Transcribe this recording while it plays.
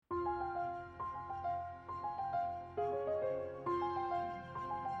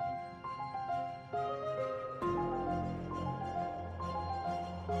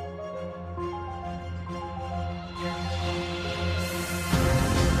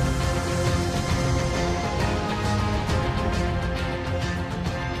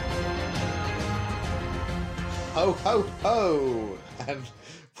Ho, ho, ho! And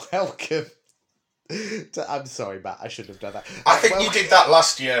welcome to... I'm sorry, Matt, I shouldn't have done that. I think you did that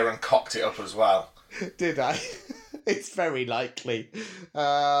last year and cocked it up as well. Did I? It's very likely.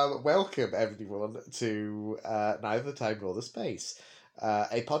 Welcome, everyone, to Neither the Time Nor the Space,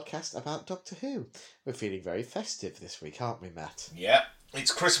 a podcast about Doctor Who. We're feeling very festive this week, aren't we, Matt? Yeah,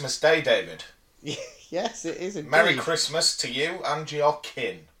 it's Christmas Day, David. Yes, it is indeed. Merry Christmas to you and your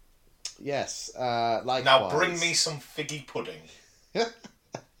kin. Yes, likewise. Now bring me some figgy pudding.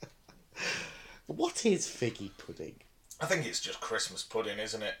 What is figgy pudding? I think it's just Christmas pudding,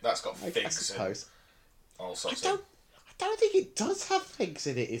 isn't it? That's got figs and all sorts of... I don't think it does have figs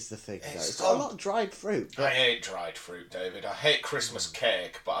in it, is the thing, though. It's got a lot of dried fruit. But... I hate dried fruit, David. I hate Christmas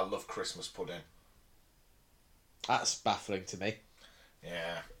cake, but I love Christmas pudding. That's baffling to me.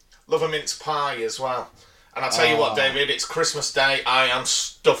 Yeah. Love a mince pie as well. And I'll tell you what, David, it's Christmas Day. I am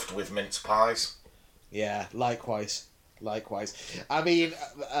stuffed with mince pies. Yeah, likewise. I mean,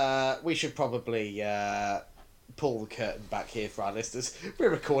 we should probably pull the curtain back here for our listeners.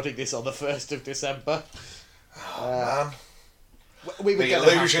 We're recording this on the 1st of December. Oh, man. The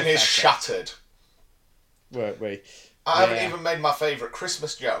illusion is shattered. Weren't we? I haven't even made my favourite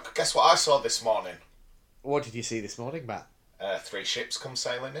Christmas joke. Guess what I saw this morning? What did you see this morning, Matt? 3 ships come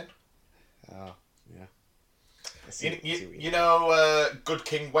sailing in. Oh, yeah. You know Good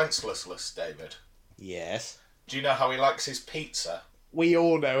King Wenceslas, David? Yes. Do you know how he likes his pizza? We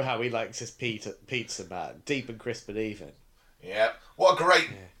all know how he likes his pizza, Matt. Deep and crisp and even. Yeah. What a great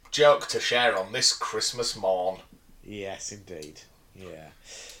joke to share on this Christmas morn. Yes, indeed. Yeah.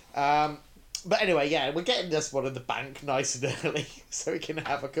 But anyway, yeah, we're getting this one in the bank nice and early, so we can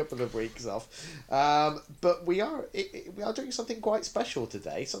have a couple of weeks off. But we are doing something quite special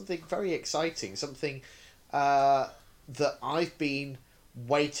today, something very exciting, something that I've been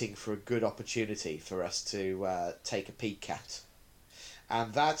waiting for a good opportunity for us to take a peek at.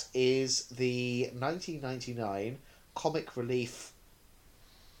 And that is the 1999 comic relief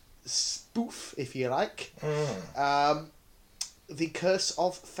spoof, if you like, The Curse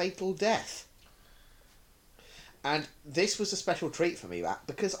of Fatal Death. And this was a special treat for me, Matt,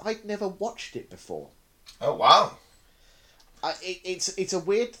 because I'd never watched it before. Oh, wow. It's a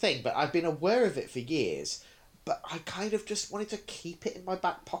weird thing, but I've been aware of it for years, but I kind of just wanted to keep it in my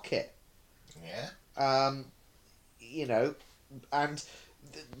back pocket. Yeah. You know, and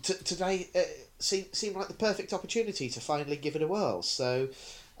today seemed like the perfect opportunity to finally give it a whirl. So,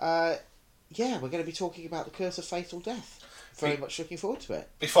 yeah, we're going to be talking about The Curse of Fatal Death. Very much looking forward to it.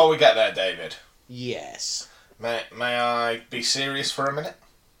 Before we get there, David. Yes. May I be serious for a minute?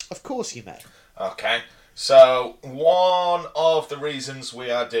 Of course you may. Okay. So, one of the reasons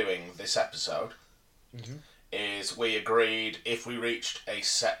we are doing this episode is we agreed if we reached a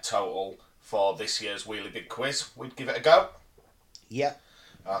set total for this year's Wheelie Big Quiz, we'd give it a go. Yep.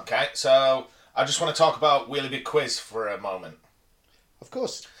 Okay, so I just want to talk about Wheelie Big Quiz for a moment. Of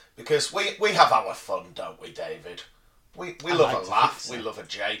course. Because we have our fun, don't we, David? We love a laugh, we love a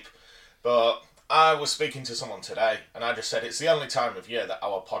jape. But I was speaking to someone today, and I just said it's the only time of year that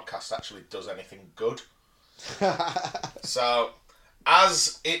our podcast actually does anything good. So,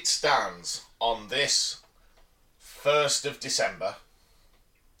 as it stands on this 1st of December...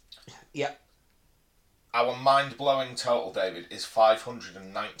 Yep. Our mind-blowing total, David, is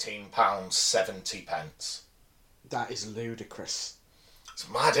 £519.70. That is ludicrous. It's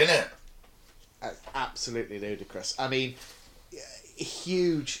mad, isn't it? Absolutely ludicrous. I mean,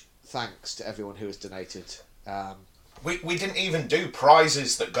 huge thanks to everyone who has donated. We didn't even do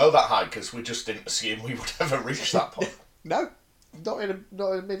prizes that go that high because we just didn't assume we would ever reach that point. No, not in a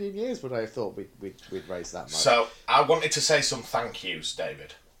million years would I have thought we'd raise that much. So I wanted to say some thank yous,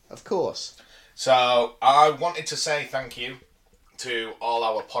 David. Of course. So I wanted to say thank you to all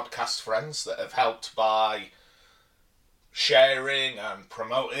our podcast friends that have helped by sharing and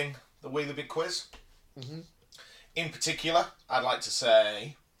promoting the Wheelie Big Quiz. Mm-hmm. In particular, I'd like to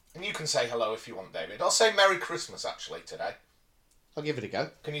say, and you can say hello if you want, David. I'll say Merry Christmas, actually, today. I'll give it a go.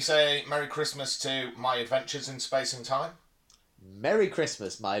 Can you say Merry Christmas to My Adventures in Space and Time? Merry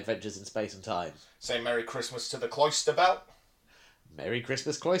Christmas, My Adventures in Space and Time. Say Merry Christmas to the Cloister Bell. Merry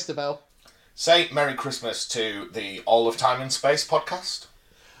Christmas, Cloister Bell. Say Merry Christmas to the All of Time and Space podcast.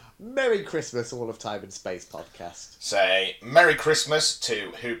 Merry Christmas, All of Time and Space podcast. Say Merry Christmas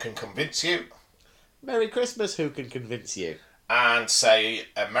to Who Can Convince You. Merry Christmas, Who Can Convince You. And say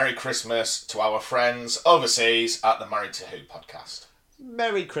a Merry Christmas to our friends overseas at the Married to Who podcast.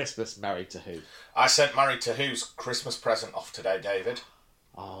 Merry Christmas, Married to Who. I sent Married to Who's Christmas present off today, David.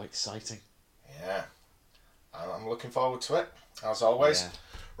 Oh, exciting. Yeah. I'm looking forward to it, as always. Yeah.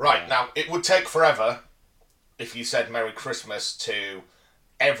 Right, now, it would take forever if you said Merry Christmas to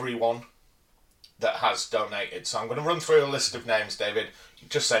everyone that has donated. So I'm going to run through a list of names, David. You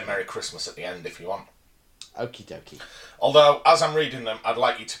just say Merry Christmas at the end if you want. Okie dokie. Although, as I'm reading them, I'd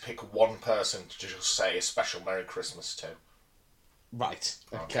like you to pick one person to just say a special Merry Christmas to. Right.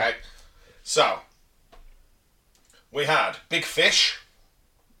 Okay. So, we had Big Fish.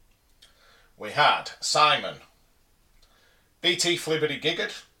 We had Simon. BT Flibbity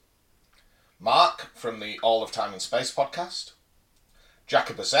Giggard. Mark from the All of Time and Space podcast.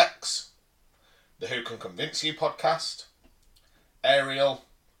 Jacobus X. The Who Can Convince You podcast. Ariel.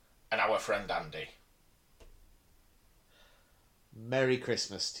 And our friend Andy. Merry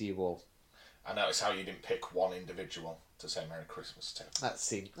Christmas to you all. I notice how you didn't pick one individual to say Merry Christmas to. That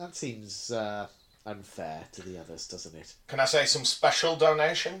seems unfair to the others, doesn't it? Can I say some special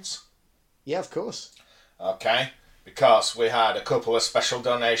donations? Yeah, of course. Okay, because we had a couple of special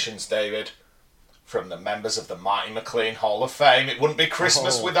donations, David, from the members of the Marty McLean Hall of Fame. It wouldn't be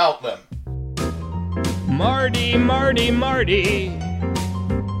Christmas without them. Marty, Marty, Marty.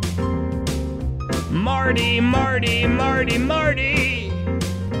 Marty, Marty, Marty, Marty.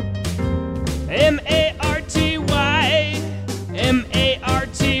 M-A-R-T-Y.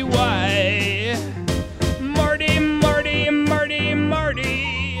 M-A-R-T-Y. Marty, Marty, Marty,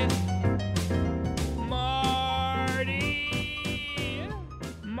 Marty.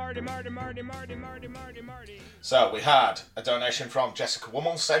 Marty, Marty, Marty, Marty, Marty, Marty, Marty. So we had a donation from Jessica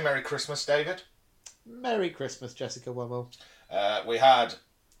Wummel. Say Merry Christmas, David. Merry Christmas, Jessica Wummel. We had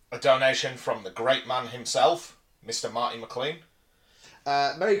a donation from the great man himself, Mr. Marty McLean.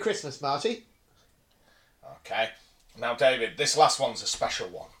 Merry Christmas, Marty. Okay. Now, David, this last one's a special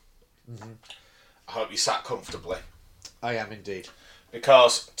one. Mm-hmm. I hope you sat comfortably. I am indeed.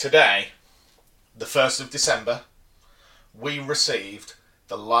 Because today, the 1st of December, we received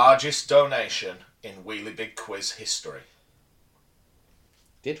the largest donation in Wheelie Big Quiz history.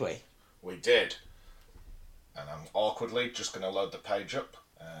 Did we? We did. And I'm awkwardly just going to load the page up.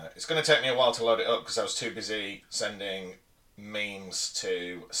 It's going to take me a while to load it up because I was too busy sending memes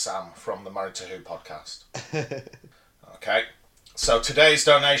to Sam from the Married to Who podcast. Okay. So today's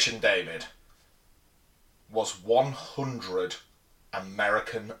donation, David, was 100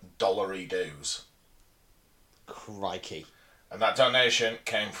 American dollar-e-doos. Crikey. And that donation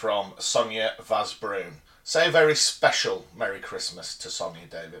came from Sonia Vazbrun. Say a very special Merry Christmas to Sonia,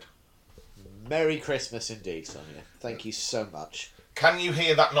 David. Merry Christmas indeed, Sonia. Thank you so much. Can you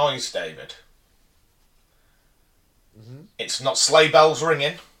hear that noise, David? Mm-hmm. It's not sleigh bells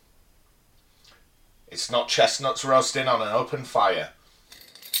ringing. It's not chestnuts roasting on an open fire.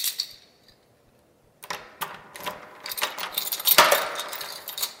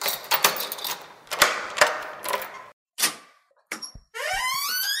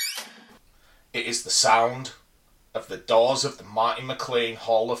 It is the sound of the doors of the Marty McLean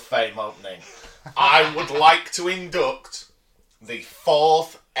Hall of Fame opening. I would like to induct the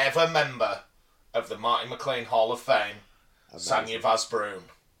 4th ever member of the Marty McLean Hall of Fame, Sonia Vazbrun.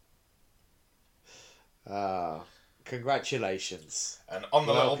 Congratulations. And on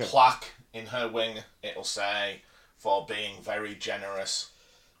the Welcome. little plaque in her wing, it'll say, for being very generous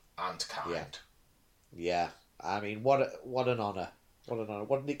and kind. Yeah. I mean, what an honour. What an honour.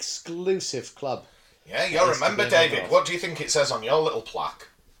 What an exclusive club. Yeah, you remember, David. What do you think it says on your little plaque?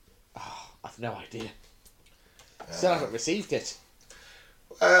 Oh, I've no idea. Still haven't received it.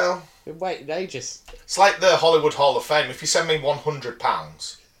 Well, Been waiting ages. it's like the Hollywood Hall of Fame. If you send me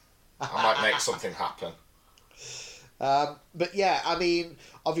 £100, I might make something happen. But yeah, I mean,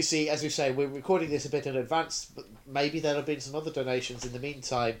 obviously, as we say, we're recording this a bit in advance, but maybe there'll have been some other donations in the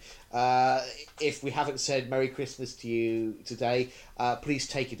meantime. If we haven't said Merry Christmas to you today, please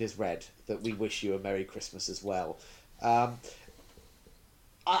take it as read that we wish you a Merry Christmas as well. When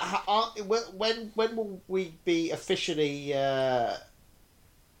will we be officially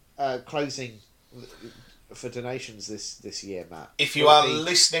closing for donations this year, Matt? If you are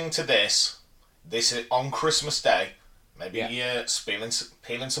listening to this is on Christmas Day, maybe you're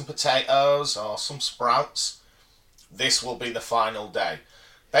peeling some potatoes or some sprouts, this will be the final day.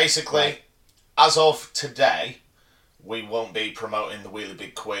 Basically, as of today, we won't be promoting the Wheelie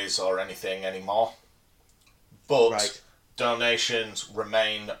Big Quiz or anything anymore. But donations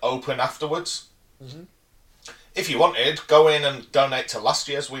remain open afterwards. Mm-hmm. If you wanted, go in and donate to last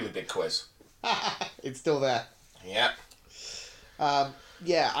year's Wheelie Big Quiz. It's still there. Yeah.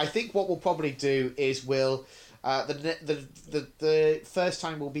 Yeah, I think what we'll probably do is we'll the first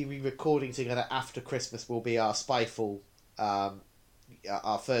time we'll be re-recording together after Christmas will be our Spyfall,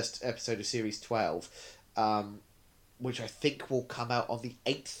 our first episode of Series 12, which I think will come out on the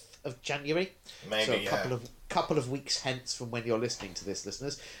 8th of January. Maybe, so a couple of weeks hence from when you're listening to this,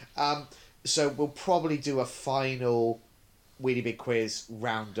 listeners. So we'll probably do a final Weedy Big Quiz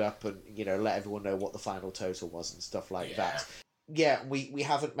roundup and, let everyone know what the final total was and stuff like that. Yeah, we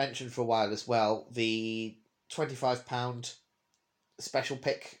haven't mentioned for a while as well the £25 special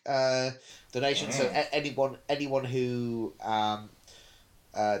pick donation. So anyone who donates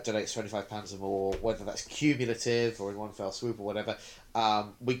 £25 or more, whether that's cumulative or in one fell swoop or whatever,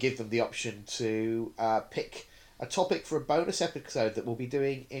 we give them the option to pick a topic for a bonus episode that we'll be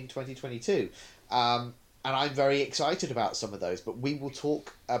doing in 2022. And I'm very excited about some of those, but we will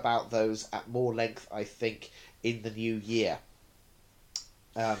talk about those at more length, I think, in the new year.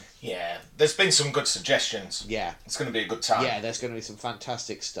 There's been some good suggestions. Yeah. It's going to be a good time. Yeah, there's going to be some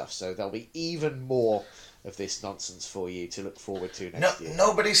fantastic stuff, so there'll be even more of this nonsense for you to look forward to next year.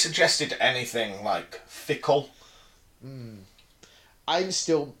 Nobody suggested anything like fickle. I'm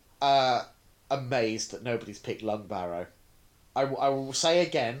still amazed that nobody's picked Lung Barrow. I will say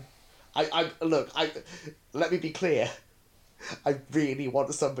again, let me be clear. I really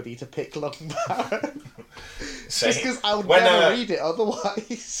want somebody to pick Lung Barrow. Just because I'll never read it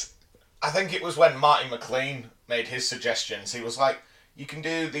otherwise. I think it was when Marty McLean made his suggestions. He was like, you can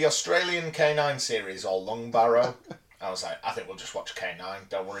do the Australian K9 series or Lung Barrow. I was like, I think we'll just watch K9.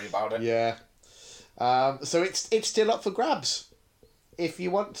 Don't worry about it. Yeah. So it's still up for grabs if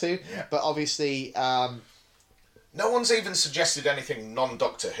you want to. Yeah. But obviously... no one's even suggested anything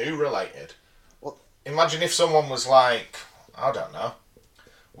non-Doctor Who related. Well, imagine if someone was like, I don't know,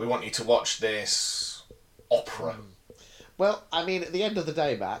 we want you to watch this opera. Well, I mean, at the end of the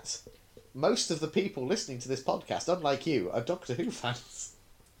day, Matt, most of the people listening to this podcast, unlike you, are Doctor Who fans.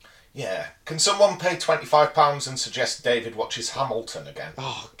 Yeah. Can someone pay £25 and suggest David watches Hamilton again?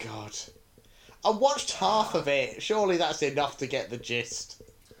 Oh, God. I watched half of it. Surely that's enough to get the gist.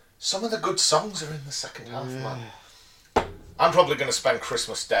 Some of the good songs are in the second half, man. I'm probably going to spend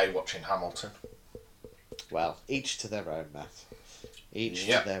Christmas Day watching Hamilton. Well, each to their own, Matt. Each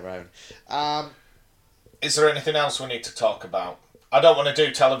to their own. Is there anything else we need to talk about? I don't want to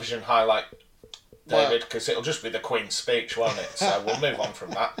do television highlight, David, because it'll just be the Queen's speech, won't it? So we'll move on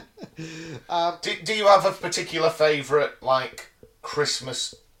from that. Do you have a particular favourite,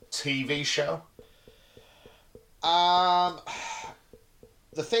 Christmas TV show?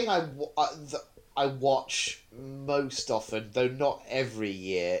 The thing I watch most often, though not every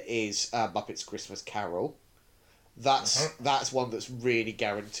year, is Muppets Christmas Carol. That's one that's really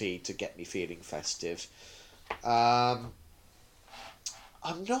guaranteed to get me feeling festive. I'm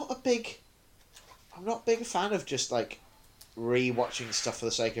not a big fan of just rewatching stuff for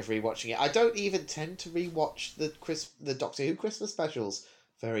the sake of rewatching it. I don't even tend to rewatch the Doctor Who Christmas specials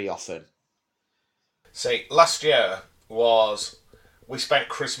very often. See, last year we spent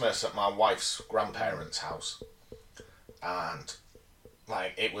Christmas at my wife's grandparents' house, and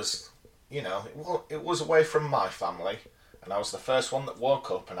it was, it was away from my family, and I was the first one that woke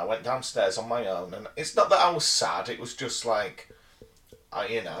up, and I went downstairs on my own, and it's not that I was sad, it was just I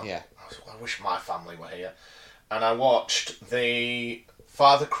wish my family were here, and I watched the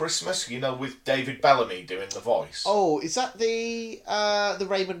Father Christmas, with David Bellamy doing the voice. Oh, is that the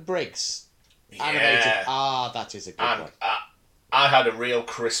Raymond Briggs animated? Ah, that is a good one. I had a real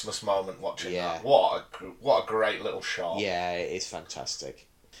Christmas moment watching that. What a great little show. Yeah, it is fantastic.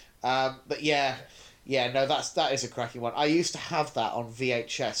 But that is a cracking one. I used to have that on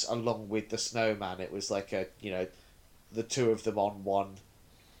VHS along with The Snowman. It was the two of them on one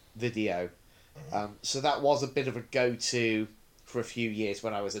video. So that was a bit of a go-to for a few years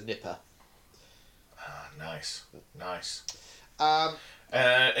when I was a nipper. Nice. Are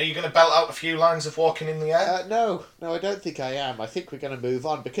you going to belt out a few lines of Walking in the Air? No, I don't think I am. I think we're going to move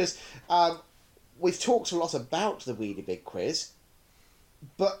on because we've talked a lot about the Weedy Big Quiz,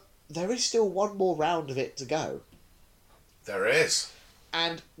 but there is still one more round of it to go. There is.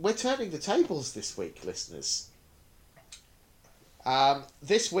 And we're turning the tables this week, listeners.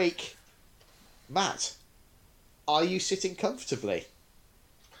 This week, Matt, are you sitting comfortably?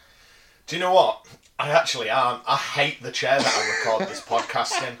 Do you know what? I actually am. I hate the chair that I record this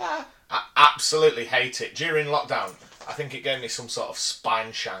podcast in. I absolutely hate it. During lockdown, I think it gave me some sort of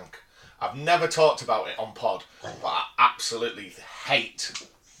spine shank. I've never talked about it on pod, but I absolutely hate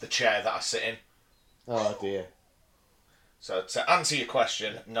the chair that I sit in. Oh dear. So to answer your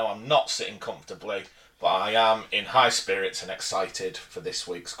question, no, I'm not sitting comfortably, but I am in high spirits and excited for this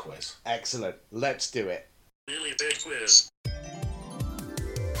week's quiz. Excellent. Let's do it. Really big quiz.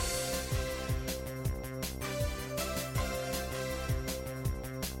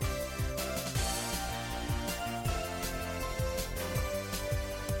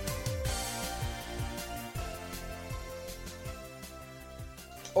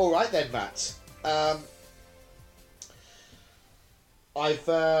 All right then, Matt. I've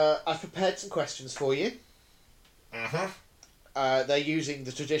prepared some questions for you. They're using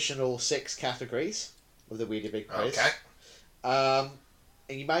the traditional 6 categories of the Weedy Big Quiz. Okay.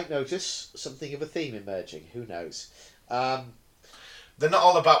 And you might notice something of a theme emerging. Who knows? They're not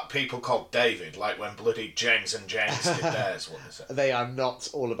all about people called David, like when bloody James and James did theirs, what is it? They are not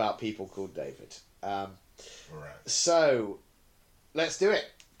all about people called David. Right. So, let's do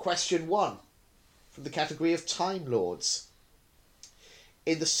it. Question 1 from the category of Time Lords.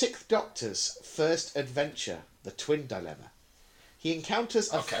 In the Sixth Doctor's first adventure, The Twin Dilemma, he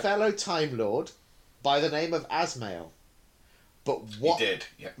encounters a fellow Time Lord by the name of Asmael. But what, he did,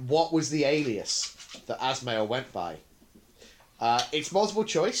 yeah. What was the alias that Asmael went by? It's multiple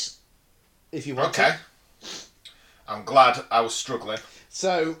choice, if you want to. I'm glad I was struggling.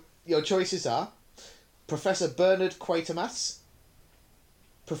 So, your choices are Professor Bernard Quatermass,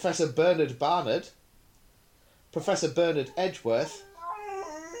 Professor Bernard Barnard, Professor Bernard Edgeworth.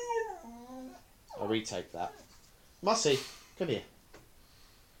 I'll retake that. Mossy, come here.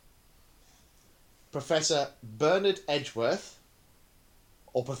 Professor Bernard Edgeworth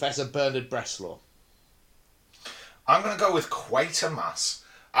or Professor Bernard Bresslaw? I'm going to go with Quatermass.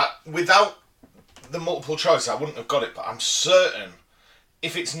 Without the multiple choice, I wouldn't have got it, but I'm certain,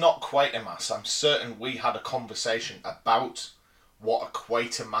 if it's not Quatermass, I'm certain we had a conversation about what a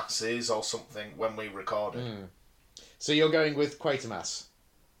Quatermass is or something when we recorded. So you're going with Quatermass?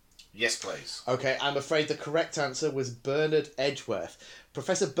 Yes, please. Okay, I'm afraid the correct answer was Bernard Edgeworth.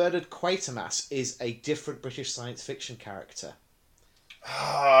 Professor Bernard Quatermass is a different British science fiction character.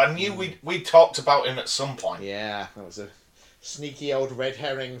 I knew we talked about him at some point. Yeah, that was a sneaky old red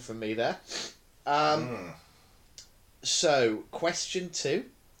herring from me there. So, question 2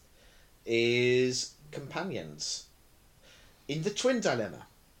 is companions. In the Twin Dilemma,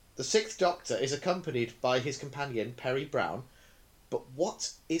 the Sixth Doctor is accompanied by his companion Peri Brown, but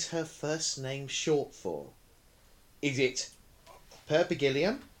what is her first name short for? Is it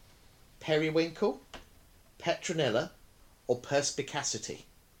Perpigillium, Periwinkle, Petronilla, or Perspicacity?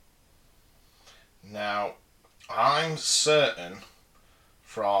 Now, I'm certain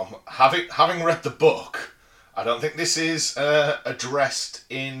from having read the book, I don't think this is addressed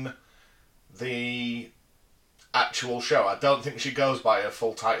in the actual show. I don't think she goes by her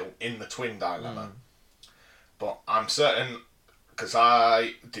full title in the Twin Dilemma. But I'm certain, because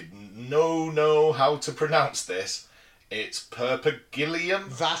I didn't know how to pronounce this, it's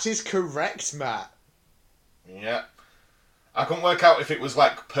Perpigillium. That is correct, Matt. Yeah. I couldn't work out if it was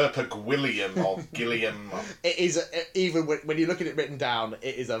like Perpigillium or Gilliam. It is, even when you look at it written down,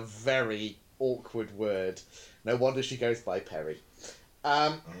 it is a very awkward word. No wonder she goes by Peri.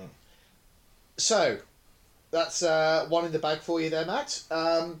 So, that's one in the bag for you there, Matt.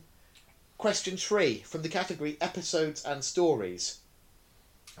 Question 3 from the category Episodes and Stories.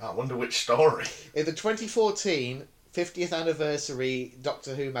 I wonder which story. In the 2014 50th anniversary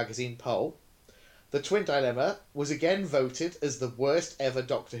Doctor Who magazine poll, The Twin Dilemma was again voted as the worst ever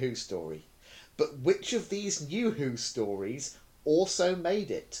Doctor Who story. But which of these New Who stories also made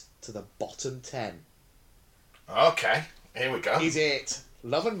it to the bottom 10? Okay, here we go. Is it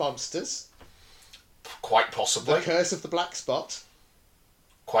Love and Monsters? Quite possibly. The Curse of the Black Spot?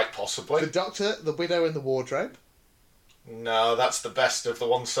 Quite possibly. The Doctor, the Widow and the Wardrobe? No, that's the best of the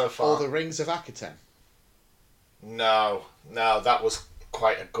ones so far. Or The Rings of Akaten? No, that was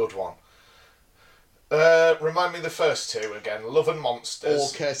quite a good one. Remind me the first two again. Love and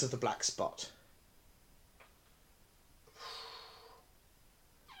Monsters. Or Curse of the Black Spot?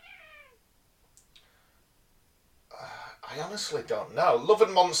 I honestly don't know. Love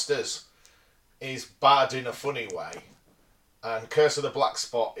and Monsters is bad in a funny way. And Curse of the Black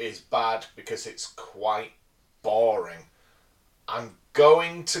Spot is bad because it's quite boring. I'm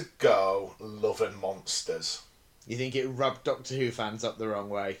going to go Love and Monsters. You think it rubbed Doctor Who fans up the wrong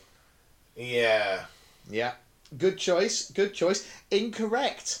way? Yeah. Yeah. Good choice. Good choice.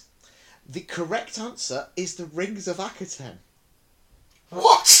 Incorrect. The correct answer is The Rings of Akaten.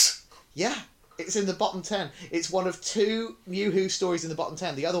 What? Yeah. It's in the bottom 10. It's one of 2 New Who stories in the bottom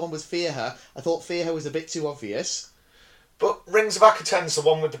 10. The other one was Fear Her. I thought Fear Her was a bit too obvious. But Rings of Akaten's the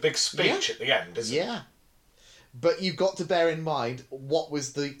one with the big speech at the end, isn't it? Yeah. But you've got to bear in mind, what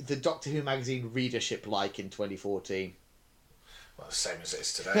was the Doctor Who magazine readership like in 2014? Well, the same as it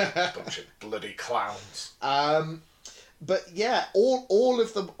is today. A bunch of bloody clowns. But yeah, all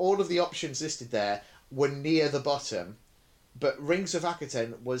of the options listed there were near the bottom. But Rings of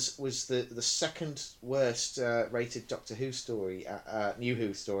Akaten was the second worst rated Doctor Who story, New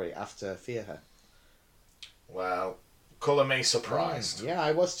Who story after Fear Her. Well, Colour me surprised. Yeah,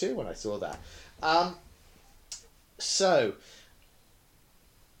 I was too when I saw that. So,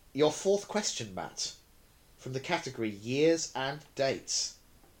 your fourth question, Matt, from the category Years and Dates.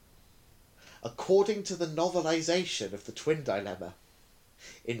 According to the novelisation of The Twin Dilemma,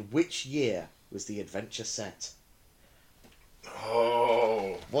 in which year was the adventure set?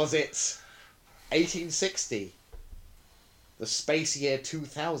 Oh. Was it 1860, the space year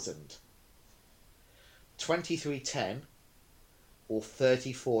 2000, 2310, or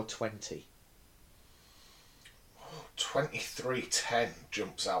 3420? 2310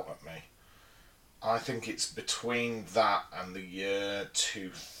 jumps out at me. I think it's between that and the year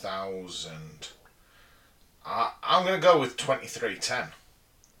 2000. I'm going to go with 2310.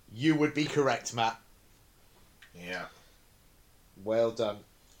 You would be correct, Matt. Yeah. Well done.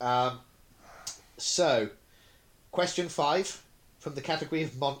 So, question 5 from the category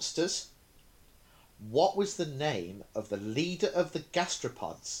of monsters. What was the name of the leader of the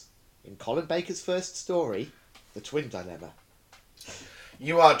gastropods in Colin Baker's first story, The Twin Dilemma?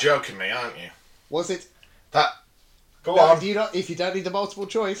 You are joking me, aren't you? Was it... Go No, on. if you don't need the multiple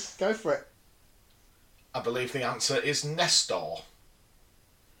choice, go for it. I believe the answer is Nestor.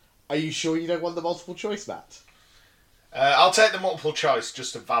 Are you sure you don't want the multiple choice, Matt? I'll take the multiple choice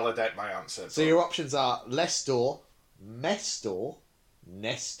just to validate my answer. So your options are Lestor, Mestor,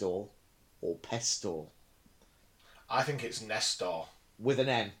 Nestor, or Pestor. I think it's Nestor. With an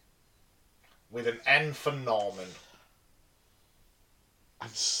N. With an N for Norman.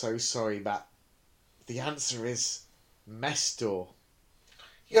 I'm so sorry, Matt. The answer is Mestor.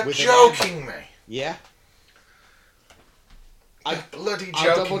 You're With an joking me. Yeah? You're bloody I'll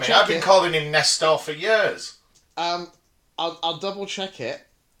joking double me. check I've been it. calling him Nestor for years. I'll double check it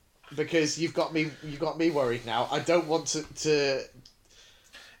because you've got me worried now. I don't want to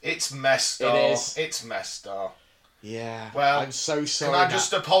It's Mestor. It is. It's Mestor. Yeah. Well, I'm so sorry. Can I Matt.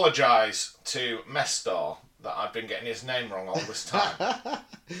 just apologise to Mestor that I've been getting his name wrong all this time?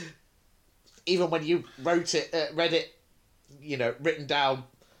 Even when you read it, written down,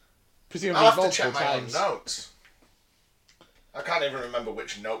 presumably I'll have to multiple check my own times. notes. I can't even remember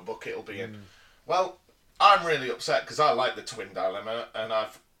which notebook it'll be in. Well, I'm really upset because I like The Twin Dilemma and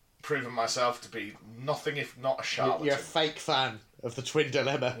I've proven myself to be nothing if not a charlatan. You're a fake fan of The Twin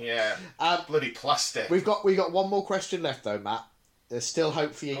Dilemma. Yeah. Bloody plastic. We've got one more question left though, Matt. There's still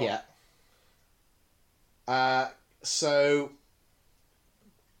hope for you yet. So,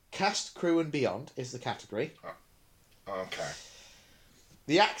 cast, crew, and beyond is the category. Okay.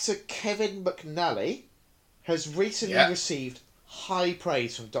 The actor Kevin McNally has recently received high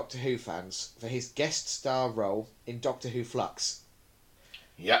praise from Doctor Who fans for his guest star role in Doctor Who Flux.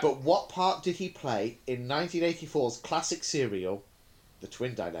 Yeah. But what part did he play in 1984's classic serial, The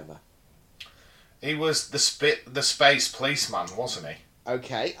Twin Dilemma? He was the space policeman, wasn't he?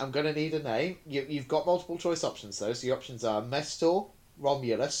 Okay, I'm going to need a name. You've got multiple choice options though, so your options are Mestor,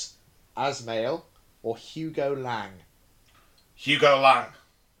 Romulus, Asmael, or Hugo Lang. Hugo Lang.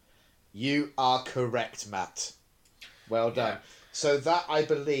 You are correct, Matt. Well done. Yeah. So that, I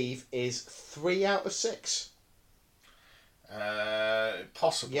believe, is 3 out of 6.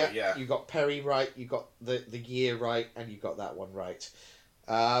 Possibly, yeah. You got Perry right, you got the year right, and you got that one right.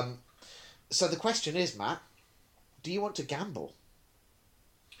 So the question is, Matt, do you want to gamble?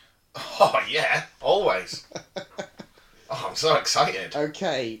 Oh, yeah. Always. Oh, I'm so excited.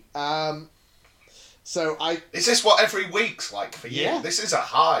 Okay. Is this what every week's like for you? Yeah. This is a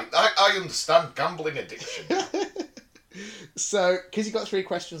high. I understand gambling addiction. So, because you got 3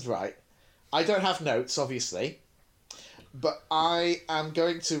 questions right, I don't have notes, obviously, but I am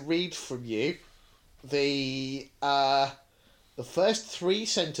going to read from you the first 3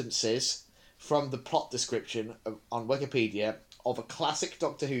 sentences from the plot description on Wikipedia of a classic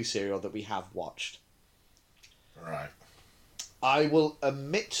Doctor Who serial that we have watched. Right. I will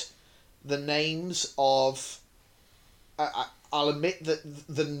omit the names of... I'll omit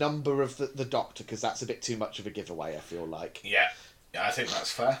the number of the Doctor, because that's a bit too much of a giveaway, I feel like. Yeah, I think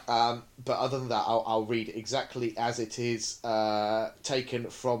that's fair. But other than that, I'll read exactly as it is taken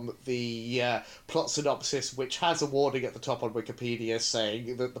from the plot synopsis, which has a warning at the top on Wikipedia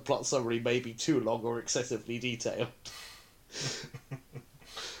saying that the plot summary may be too long or excessively detailed.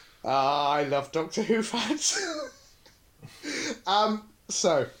 I love Doctor Who fans.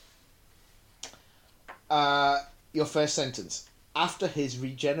 Your first sentence. After his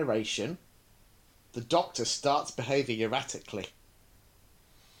regeneration, the Doctor starts behaving erratically.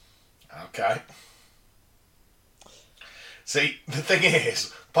 Okay. See, the thing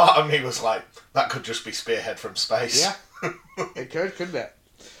is, part of me was like, that could just be Spearhead from space. Yeah, it could, couldn't it?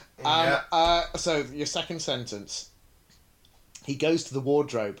 Yeah. So, your second sentence. He goes to the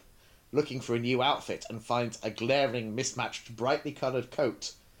wardrobe looking for a new outfit and finds a glaring, mismatched, brightly coloured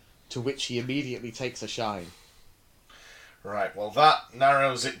coat, to which he immediately takes a shine. Right, well that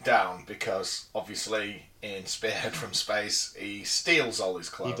narrows it down because obviously in Spearhead from Space he steals all his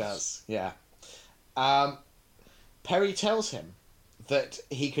clothes. He does, yeah. Perry tells him that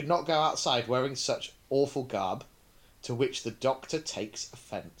he could not go outside wearing such awful garb, to which the Doctor takes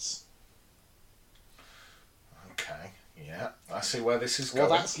offence. Okay, yeah, I see where this is going.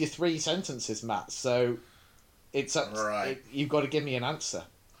 Well, that's your 3 sentences, Matt, so it's up Right. you've got to give me an answer.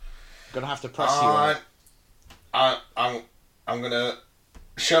 I'm going to have to press you on it. I'm going to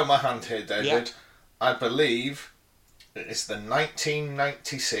show my hand here, David. Yeah. I believe it's the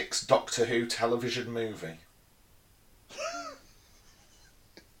 1996 Doctor Who television movie.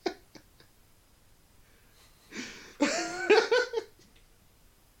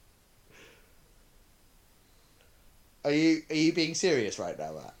 Are you being serious right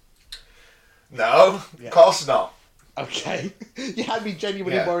now, Matt? No, Yeah. of course not. Okay. You had me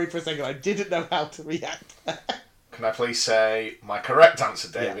genuinely Yeah. worried for a second. I didn't know how to react. Can I please say my correct answer,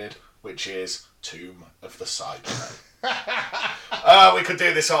 David, which is Tomb of the Cybermen. We could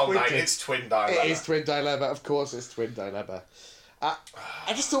do this all We night. could. It's Twin Dilemma. It is Twin Dilemma. Of course it's Twin Dilemma. I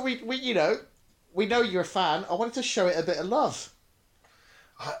just thought we we know you're a fan. I wanted to show it a bit of love.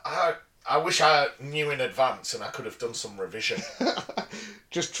 I wish I knew in advance and I could have done some revision.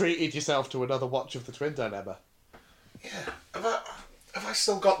 Just treated yourself to another watch of the Twin Dilemma. Yeah. Have I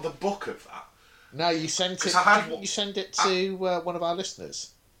still got the book of that? No, you sent it. 'Cause I had Didn't one- you send it to one of our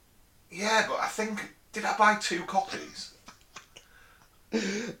listeners? Yeah, but I think... Did I buy 2 copies?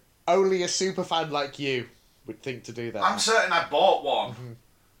 Only a super fan like you would think to do that. I'm certain I bought one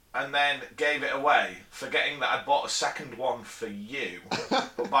and then gave it away, forgetting that I'd bought a second one for you,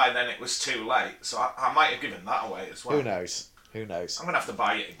 but by then it was too late, so I might have given that away as well. Who knows? Who knows? I'm going to have to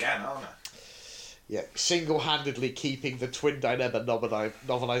buy it again, aren't I? Yeah, single-handedly keeping the Twin Dilemma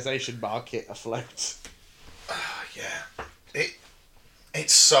novelisation market afloat. Yeah.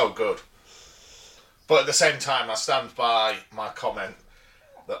 It's so good. But at the same time, I stand by my comment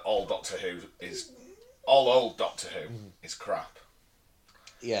that all old Doctor Who is crap.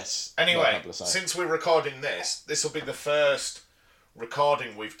 Yes. Anyway, well publicised. since we're recording this will be the first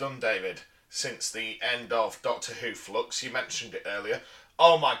recording we've done, David, since the end of Doctor Who Flux. You mentioned it earlier.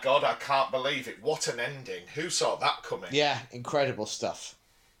 Oh my God, I can't believe it. What an ending. Who saw that coming? Yeah, incredible stuff.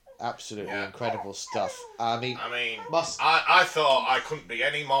 Absolutely incredible stuff. I mean, I thought I couldn't be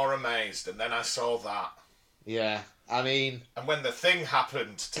any more amazed, and then I saw that. yeah, I mean, And when the thing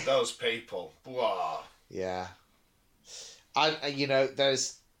happened to those people, blah. yeah.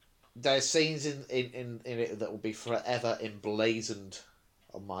 There's scenes in it that will be forever emblazoned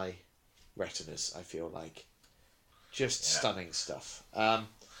on my retinas, I feel like. Just stunning stuff.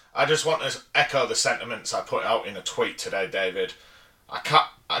 I just want to echo the sentiments I put out in a tweet today, David. I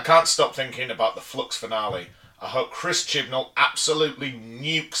can't stop thinking about the Flux finale. I hope Chris Chibnall absolutely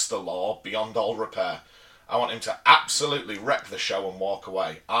nukes the Law beyond all repair. I want him to absolutely wreck the show and walk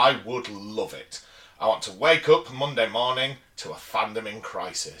away. I would love it. I want to wake up Monday morning to a fandom in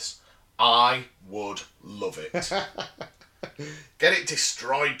crisis. I would love it. Get it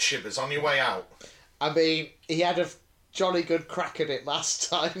destroyed, Chibbers, on your way out. I mean, he had a jolly good crack at it last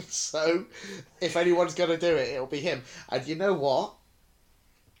time, so if anyone's going to do it, it'll be him. And you know what?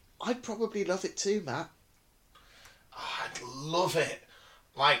 I'd probably love it too, Matt. I'd love it.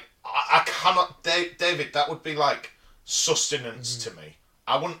 Like, I cannot... David, that would be like sustenance to me.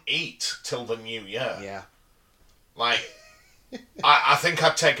 I wouldn't eat till the new year. Yeah. Like, I think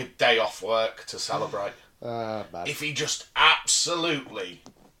I'd take a day off work to celebrate. Man. If he just absolutely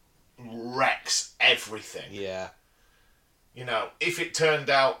wrecks everything. Yeah. You know, if it turned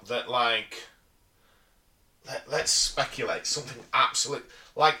out that, like... Let's speculate. Something absolute...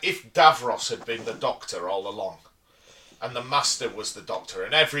 Like, if Davros had been the Doctor all along, and the Master was the Doctor,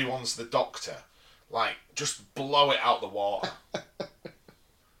 and everyone's the Doctor, like, just blow it out the water.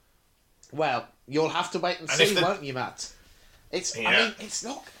 Well, you'll have to wait and see, won't you, Matt? I mean, it's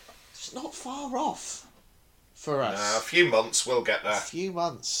not far off for us. A few months, we'll get there. A few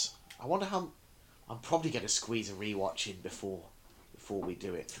months. I wonder how... I'm probably going to squeeze a rewatch in before we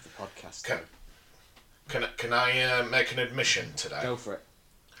do it for the podcast. Can I make an admission today? Go for it.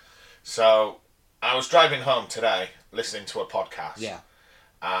 So, I was driving home today, listening to a podcast. Yeah.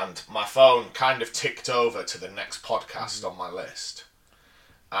 And my phone kind of ticked over to the next podcast on my list.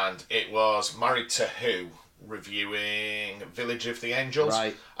 And it was Married to Who reviewing Village of the Angels.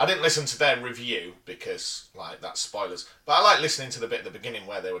 Right. I didn't listen to their review because, like, that's spoilers. But I like listening to the bit at the beginning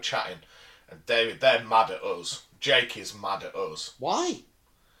where they were chatting. And David, they're mad at us Jake is mad at us. Why?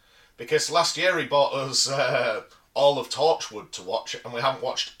 Because last year he bought us all of Torchwood to watch, and we haven't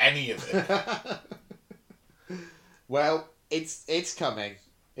watched any of it. Well, it's coming.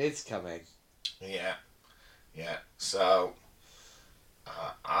 It's coming. Yeah. So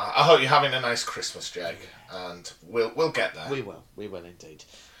I hope you're having a nice Christmas, Jake, and we'll get there. We will indeed.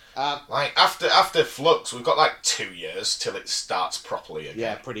 Like after Flux, we've got like 2 years till it starts properly again.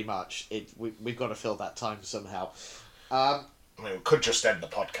 Yeah, pretty much. We've got to fill that time somehow. I mean, we could just end the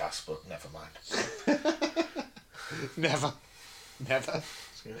podcast, but never mind. Never.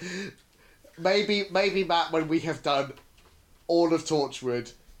 Maybe Matt, when we have done all of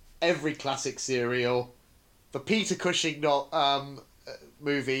Torchwood, every classic serial, the Peter Cushing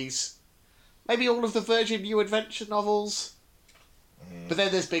movies, maybe all of the Virgin New Adventure novels. But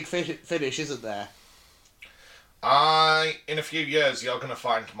then there's Big Finish, isn't there? In a few years, you're going to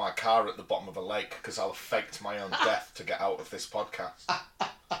find my car at the bottom of a lake because I'll have faked my own death to get out of this podcast.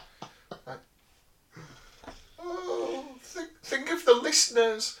 Think of the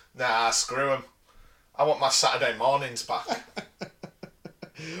listeners. Nah, screw them. I want my Saturday mornings back.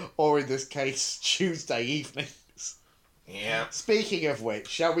 Or in this case, Tuesday evenings. Yeah. Speaking of which,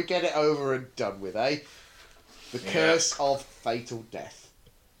 shall we get it over and done with, eh? The Curse of Fatal Death.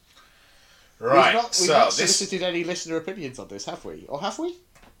 Right, We've not solicited any listener opinions on this, have we? Or have we?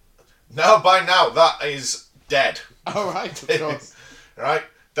 No, by now, that is dead. Oh, right, of course. Right?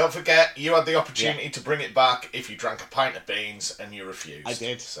 Don't forget, you had the opportunity to bring it back if you drank a pint of beans and you refused. I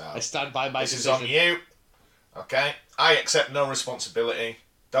did. So I stand by my this decision. is on you. Okay? I accept no responsibility.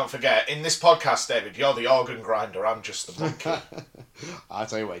 Don't forget, in this podcast, David, you're the organ grinder, I'm just the monkey. I'll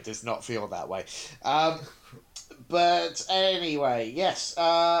tell you what, it does not feel that way. But anyway, yes.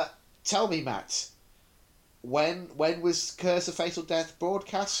 Tell me, Matt, when was Curse of Fatal Death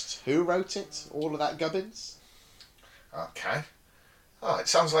broadcast? Who wrote it? All of that gubbins? Okay. Oh, it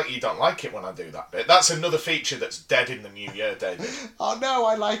sounds like you don't like it when I do that bit. That's another feature that's dead in the new year, David. Oh, no,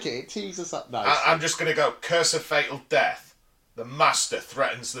 I like it. It teases us up nicely. I'm just going to go, Curse of Fatal Death. The Master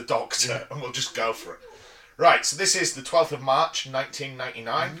threatens the Doctor, and we'll just go for it. Right, so this is the 12th of March,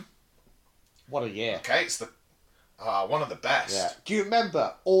 1999. Mm-hmm. What a year. Okay, it's the one of the best. Yeah. Do you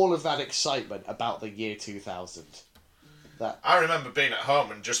remember all of that excitement about the year 2000? I remember being at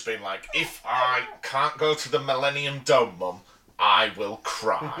home and just being like, if I can't go to the Millennium Dome, Mum, I will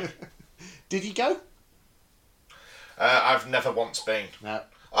cry. Did you go? I've never once been. No.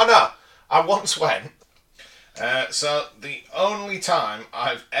 Oh, no. I once went. So, the only time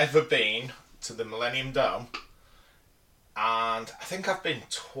I've ever been to the Millennium Dome, and I think I've been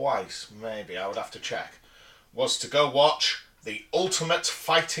twice, maybe, I would have to check, was to go watch the Ultimate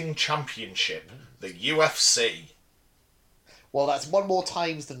Fighting Championship, the UFC. Well, that's one more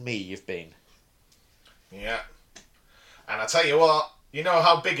times than me you've been. Yeah. And I tell you what, you know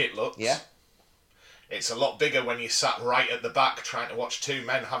how big it looks? Yeah. It's a lot bigger when you sat right at the back trying to watch two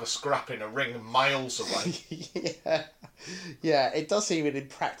men have a scrap in a ring miles away. Yeah, it does seem an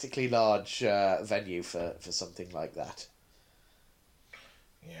impractically large venue for something like that.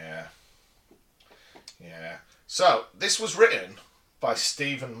 Yeah. So, this was written by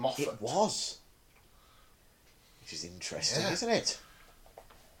Stephen Moffat. It was. Which is interesting, isn't it?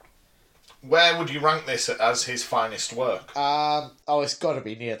 Where would you rank this as his finest work? It's got to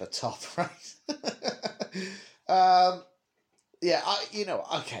be near the top, right?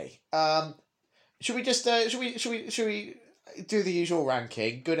 Okay. Should we just should we do the usual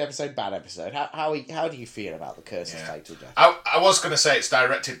ranking? Good episode, bad episode. How do you feel about the Curse of Fatal Death? I was going to say it's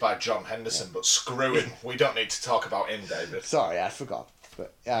directed by John Henderson, but screw him. We don't need to talk about him, David. Sorry, I forgot.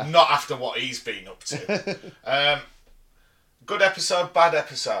 But not after what he's been up to. Good episode, bad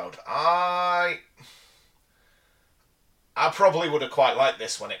episode. I probably would have quite liked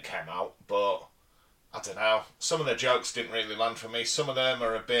this when it came out, but I don't know. Some of the jokes didn't really land for me. Some of them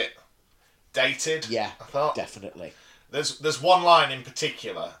are a bit dated. Yeah, I thought definitely. There's one line in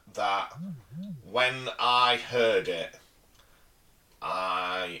particular that when I heard it,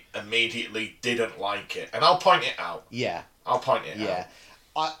 I immediately didn't like it, and I'll point it out. Yeah, I'll point it out. Yeah,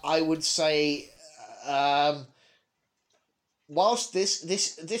 I would say. Whilst this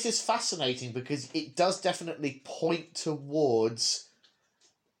is fascinating because it does definitely point towards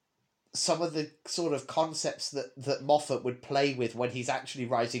some of the sort of concepts that Moffat would play with when he's actually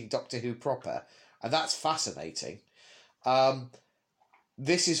writing Doctor Who proper, and that's fascinating.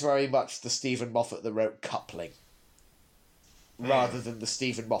 This is very much the Stephen Moffat that wrote Coupling, rather than the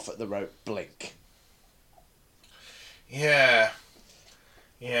Stephen Moffat that wrote Blink. Yeah.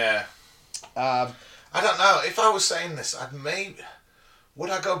 I don't know. If I was saying this, Would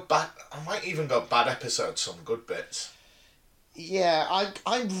I go bad? I might even go bad episode, some good bits. Yeah,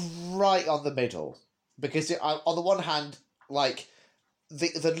 I'm right on the middle because on the one hand, like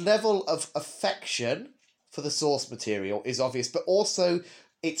the level of affection for the source material is obvious, but also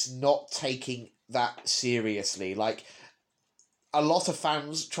it's not taking that seriously. Like a lot of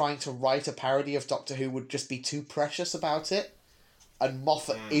fans trying to write a parody of Doctor Who would just be too precious about it, and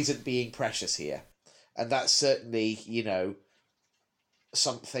Moffat isn't being precious here, and that's certainly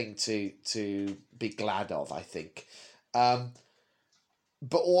something to be glad of, I think.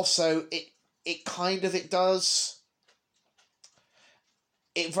 But also it does.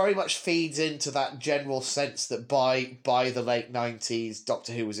 It very much feeds into that general sense that by the late 90s,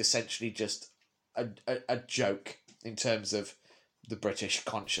 Doctor Who was essentially just a joke in terms of the British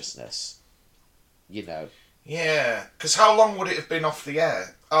consciousness. Yeah, because how long would it have been off the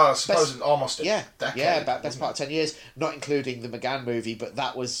air? Oh, I suppose almost a decade. Yeah, about best part of 10 years, not including the McGann movie, but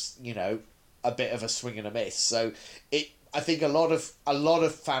that was, a bit of a swing and a miss. So I think a lot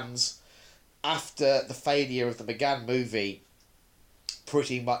of fans, after the failure of the McGann movie,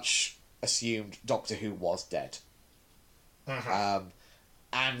 pretty much assumed Doctor Who was dead. Mm-hmm.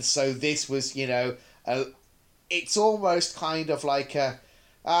 And so this was, it's almost kind of like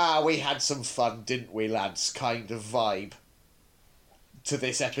we had some fun, didn't we, lads, kind of vibe to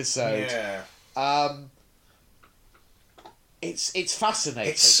this episode. Yeah. It's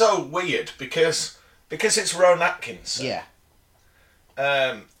fascinating. It's so weird because it's Rowan Atkinson. Yeah.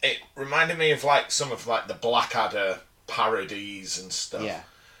 It reminded me of like some of like the Blackadder parodies and stuff. Yeah.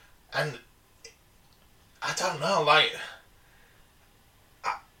 And I don't know, like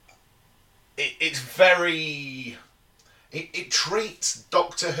it's very. It treats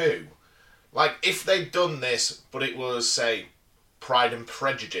Doctor Who like if they'd done this, but it was say Pride and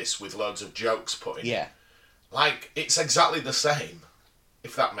Prejudice with loads of jokes put in. Yeah. Like it's exactly the same,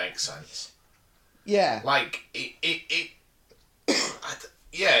 if that makes sense. Yeah. Like it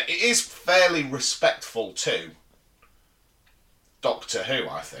is fairly respectful to Doctor Who,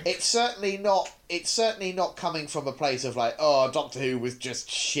 I think. It's certainly not coming from a place of like, oh, Doctor Who was just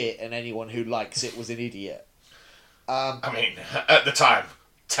shit and anyone who likes it was an idiot. I mean, at the time,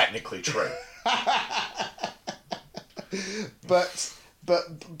 technically true. But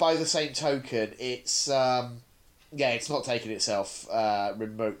by the same token, it's it's not taking itself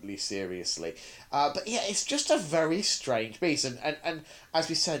remotely seriously. But yeah, it's just a very strange beast, and as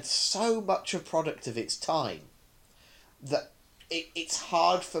we said, so much a product of its time that it's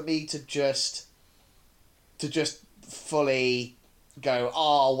hard for me to just fully go,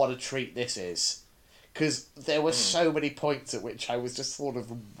 oh, what a treat this is. Because there were so many points at which I was just sort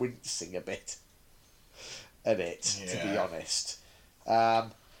of wincing a bit at it, to be honest.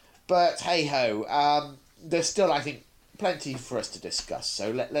 But hey-ho, there's still, I think, plenty for us to discuss,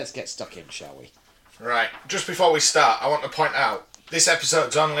 so let's get stuck in, shall we? Right, just before we start, I want to point out, this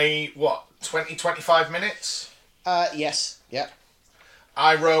episode's only, 20-25 minutes? Yes, yep.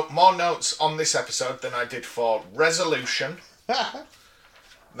 I wrote more notes on this episode than I did for Resolution.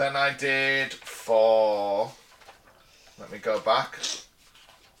 Than I did for... Let me go back.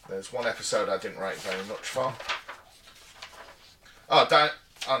 There's one episode I didn't write very much for. Down...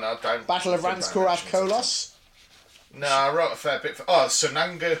 Battle of Ranskorath Kolos? No, I wrote a fair bit for... Oh,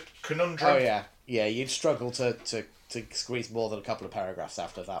 Sunanga Conundrum. Oh, yeah. Yeah, you'd struggle to squeeze more than a couple of paragraphs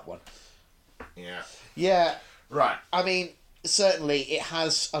after that one. Yeah. Yeah. Right. I mean, certainly it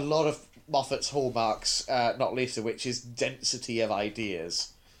has a lot of Moffat's hallmarks, not least of which is density of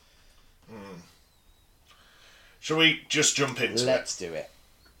ideas. Shall we just jump into it? Let's do it.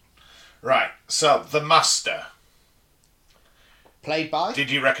 Right, so, the Master. Played by? Did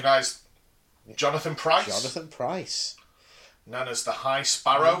you recognise Jonathan Pryce? Jonathan Pryce. Known as the High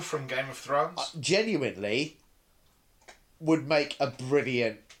Sparrow from Game of Thrones. Genuinely would make a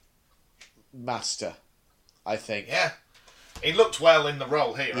brilliant Master, I think. Yeah. He looked well in the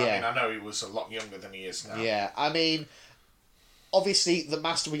role here. Yeah. I mean, I know he was a lot younger than he is now. Yeah, I mean, obviously the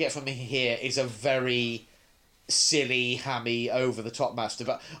Master we get from him here is a very silly, hammy, over-the-top Master,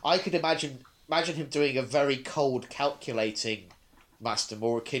 but I could imagine him doing a very cold, calculating Master,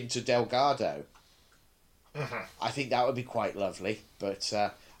 more akin to Delgado. Mm-hmm. I think that would be quite lovely, but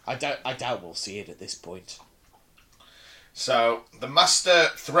I doubt we'll see it at this point. So, the Master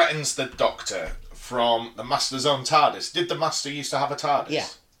threatens the Doctor from the Master's own TARDIS. Did the Master used to have a TARDIS? Yeah.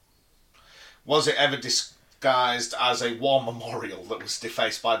 Was it ever disguised as a war memorial that was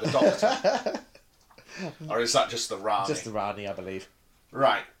defaced by the Doctor? Or is that just the Rani? Just the Rani, I believe.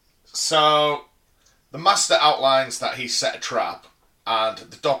 Right. So, the Master outlines that he set a trap And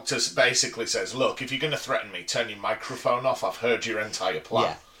the Doctor basically says, look, if you're going to threaten me, turn your microphone off. I've heard your entire plan.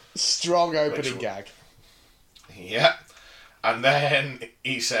 Yeah. Strong opening gag. Yeah. And then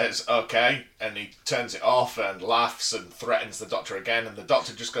he says, okay, and he turns it off and laughs and threatens the Doctor again, and the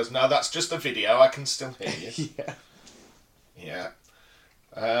Doctor just goes, no, that's just a video, I can still hear you. Yeah.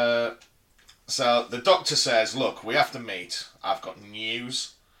 Yeah. So the Doctor says, look, we have to meet. I've got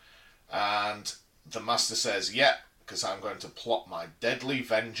news. And the Master says, yeah, because I'm going to plot my deadly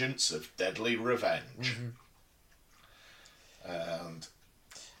vengeance of deadly revenge. And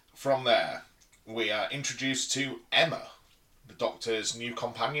from there, we are introduced to Emma, the Doctor's new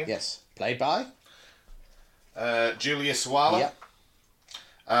companion. Yes. Played by? Julia Sawalha. Yep.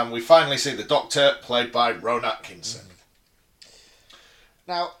 And we finally see the Doctor, played by Rowan Atkinson.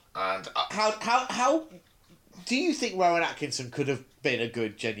 Now, And how do you think Rowan Atkinson could have been a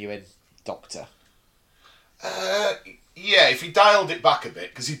good, genuine Doctor? yeah, if he dialed it back a bit,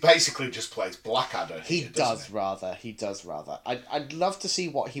 because he basically just plays Blackadder. He here, does he? rather. He does rather. I'd love to see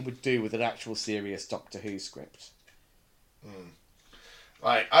what he would do with an actual serious Doctor Who script.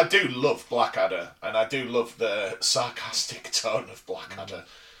 Like, I do love Blackadder, and I do love the sarcastic tone of Blackadder.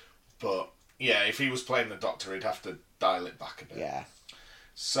 But, yeah, if he was playing the Doctor, he'd have to dial it back a bit. Yeah.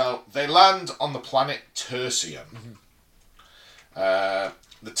 So, they land on the planet Tertium.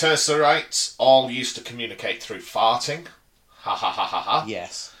 The Tercerites all used to communicate through farting. Ha ha ha ha ha.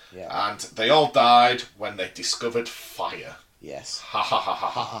 Yes. Yeah. And they all died when they discovered fire. Yes. Ha ha ha ha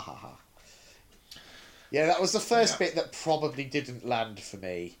Ha ha. ha ha ha. Yeah, that was the first Yeah. bit that probably didn't land for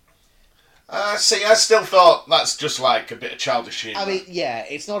me. See, I still thought that's just like a bit of childish humour. I mean, yeah,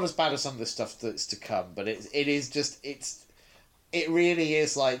 it's not as bad as some of the stuff that's to come, but it really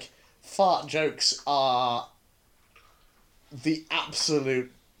is like fart jokes are the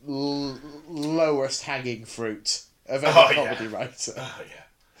absolute lowest hanging fruit of any comedy writer. Oh, yeah.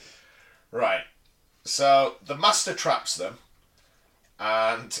 Right. So, the Master traps them,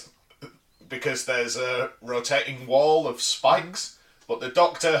 and because there's a rotating wall of spikes, but the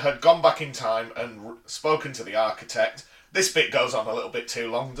Doctor had gone back in time and spoken to the architect. This bit goes on a little bit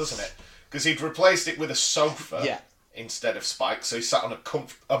too long, doesn't it? Because he'd replaced it with a sofa instead of spikes, so he sat on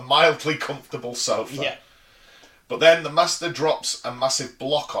a mildly comfortable sofa. Yeah. But then the Master drops a massive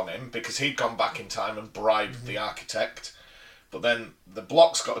block on him because he'd gone back in time and bribed the architect. But then the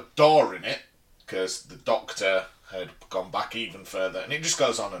block's got a door in it because the Doctor had gone back even further, and it just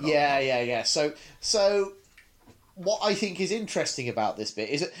goes on and on. Yeah. So what I think is interesting about this bit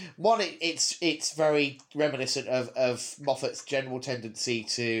is that one, it's very reminiscent of Moffat's general tendency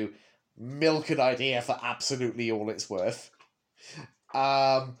to milk an idea for absolutely all it's worth,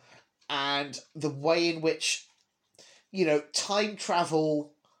 and the way in which, you know, time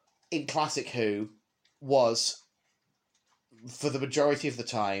travel in classic Who was, for the majority of the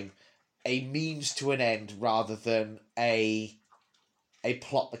time, a means to an end rather than a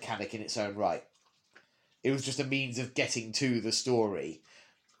plot mechanic in its own right. It was just a means of getting to the story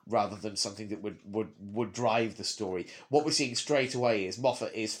rather than something that would drive the story. What we're seeing straight away is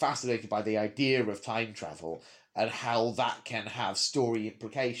Moffat is fascinated by the idea of time travel and how that can have story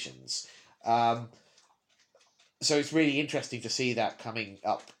implications. So it's really interesting to see that coming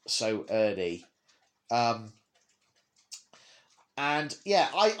up so early. And yeah,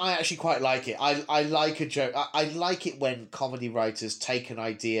 I actually quite like it. I like a joke. I like it when comedy writers take an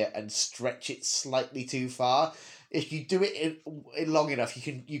idea and stretch it slightly too far. If you do it in long enough,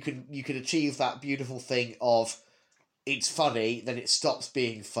 you can achieve that beautiful thing of it's funny, then it stops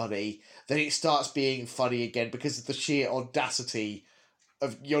being funny, then it starts being funny again because of the sheer audacity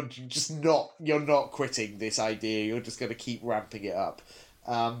of you're not quitting this idea. You're just going to keep ramping it up.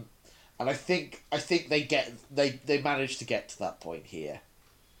 And I think they managed to get to that point here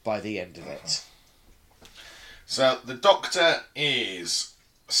by the end of it. So the Doctor is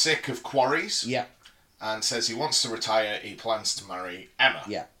sick of quarries. Yeah. And says he wants to retire. He plans to marry Emma.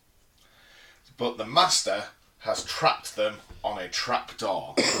 Yeah. But the Master has trapped them on a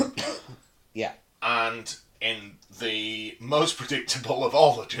trapdoor. Yeah. And in the most predictable of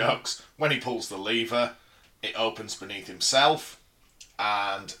all the jokes, when he pulls the lever, it opens beneath himself.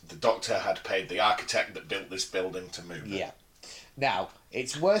 And the Doctor had paid the architect that built this building to move it. Yeah. Now,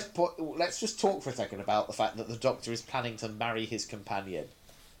 it's worth... let's just talk for a second about the fact that the Doctor is planning to marry his companion.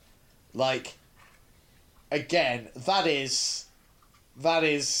 Like, again, that is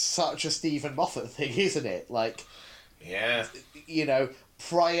such a Stephen Moffat thing, isn't it? Like, yeah, you know,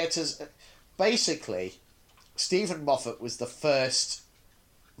 prior to... Basically, Stephen Moffat was the first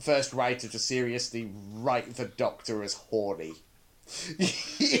first writer to seriously write the Doctor as horny.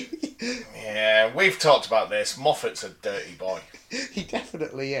 Yeah, we've talked about this. Moffat's a dirty boy. He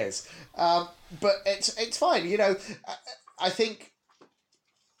definitely is. But it's fine. You know, I think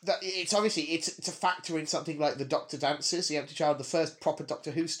that it's obviously it's a factor in something like the Doctor Dances, the Empty Child, the first proper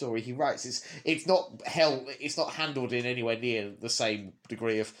Doctor Who story he writes. It's not handled in anywhere near the same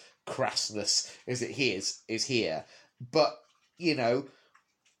degree of crassness as is here. But you know,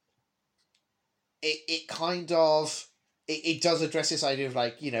 it kind of it does address this idea of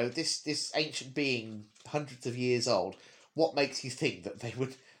like, you know, this ancient being hundreds of years old. What makes you think that they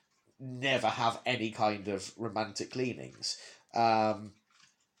would never have any kind of romantic leanings?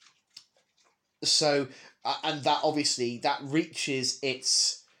 So, and that obviously that reaches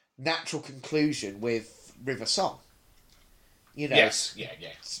its natural conclusion with River Song. You know, Yes, yeah.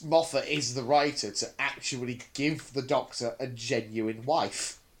 Moffat is the writer to actually give the Doctor a genuine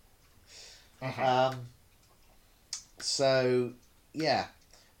wife. So, yeah,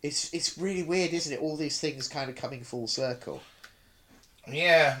 it's really weird, isn't it? All these things kind of coming full circle.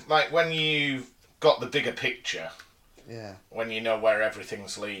 Yeah, like when you've got the bigger picture, Yeah, when you know where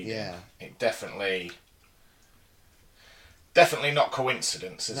everything's leading, yeah. it definitely not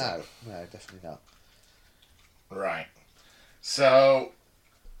coincidence, is it? No, definitely not. Right. So,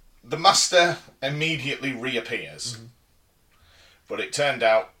 the Master immediately reappears, but it turned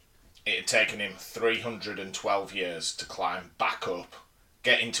out it had taken him 312 years to climb back up,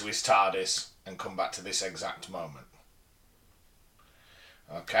 get into his TARDIS, and come back to this exact moment.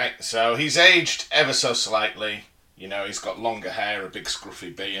 Okay, so he's aged ever so slightly. You know, he's got longer hair, a big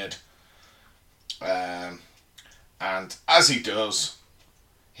scruffy beard. And as he does,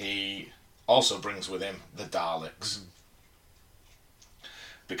 he also brings with him the Daleks.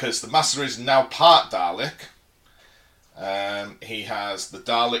 Because the Master is now part Dalek, he has the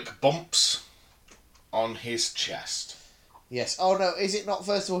Dalek bumps on his chest. Yes. Oh no, is it not?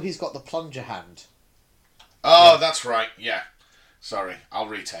 First of all, he's got the plunger hand. Oh, that's right, yeah. Sorry, I'll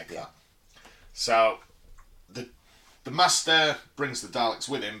retake that. So, the Master brings the Daleks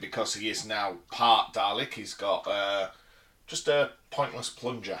with him because he is now part Dalek. He's got just a pointless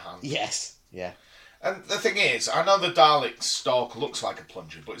plunger hand. Yes. Yeah. And the thing is, I know the Dalek stalk looks like a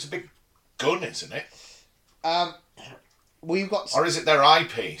plunger, but it's a big gun, isn't it? We've got. Or is it their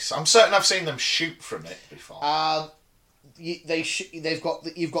eyepiece? I'm certain I've seen them shoot from it before. You've got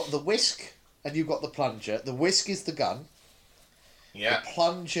the whisk and you've got the plunger. The whisk is the gun. Yeah. The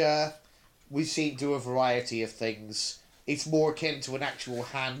plunger, we've seen do a variety of things. It's more akin to an actual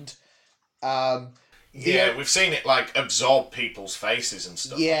hand. We've seen it like absorb people's faces and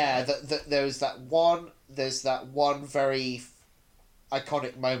stuff. Yeah, there's that one very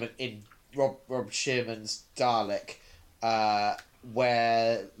iconic moment in Rob Sherman's Dalek,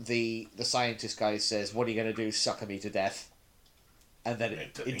 where the scientist guy says, "What are you going to do? Sucker me to death?" And then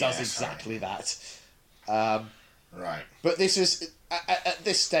it does exactly that. Right. But this is at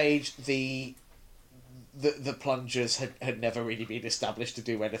this stage the plungers had never really been established to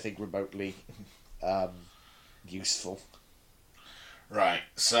do anything remotely useful. Right.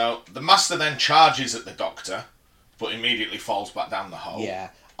 So the Master then charges at the Doctor, but immediately falls back down the hole. Yeah,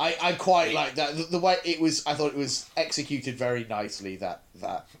 I quite like that. The way it was, I thought it was executed very nicely. That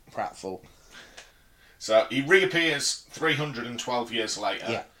pratfall. So he reappears 312 years later.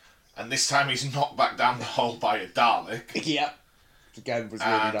 Yeah. And this time he's knocked back down the hole by a Dalek. Yeah. Again, was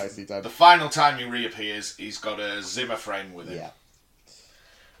really And nicely done. the final time he reappears, he's got a Zimmer frame with him. Yeah.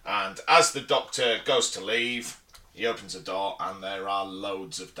 And as the Doctor goes to leave, he opens a door and there are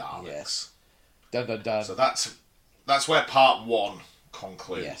loads of Daleks. Yes. Dun dun dun. So that's where part 1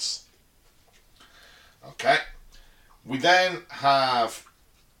 concludes. Yes. Okay. We then have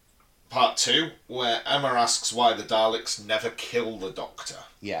part 2, where Emma asks why the Daleks never kill the Doctor.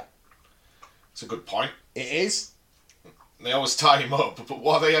 Yeah. It's a good point. It is. They always tie him up, but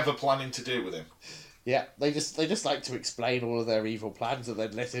what are they ever planning to do with him? Yeah. They just like to explain all of their evil plans and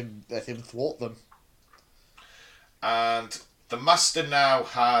then let him thwart them. And the Master now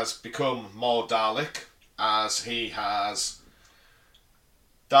has become more Dalek, as he has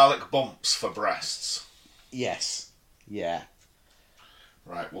Dalek bumps for breasts. Yes. Yeah.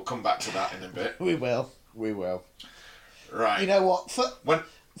 Right, we'll come back to that in a bit. We will. Right. You know what?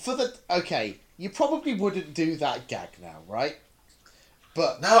 Okay, you probably wouldn't do that gag now, right?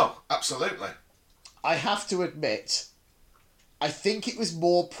 But No, absolutely. I have to admit, I think it was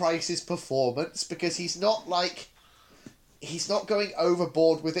more Price's performance, because he's not going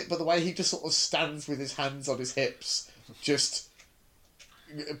overboard with it, but the way he just sort of stands with his hands on his hips, just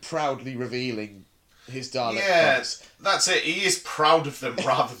proudly revealing his Dalek parts. That's it. He is proud of them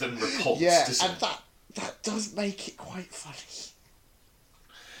rather than repulsed. Yeah, isn't and he? that does make it quite funny.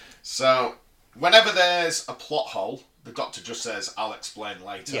 So, whenever there's a plot hole, the Doctor just says, "I'll explain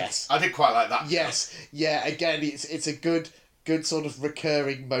later." Yes. I did quite like that. Yes, yeah. Again, it's a good sort of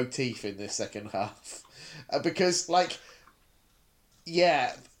recurring motif in this second half, because that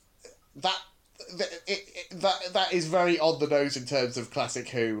is very on the nose in terms of classic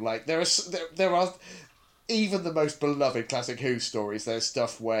Who. Like there are even the most beloved classic Who stories. There's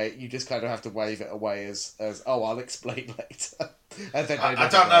stuff where you just kind of have to wave it away as oh, I'll explain later, and then I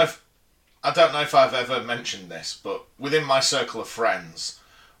don't know if I've ever mentioned this, but within my circle of friends,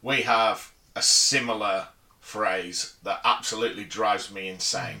 we have a similar phrase that absolutely drives me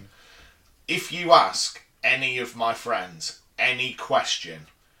insane. If you ask any of my friends any question,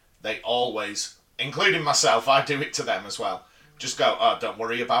 they always, including myself, I do it to them as well, just go, "Oh, don't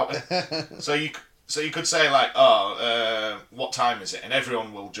worry about it." So you could say like, "Oh, what time is it?" And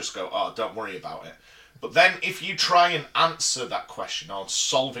everyone will just go, "Oh, don't worry about it." But then if you try and answer that question or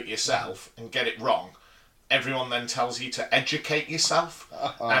solve it yourself and get it wrong, everyone then tells you to educate yourself.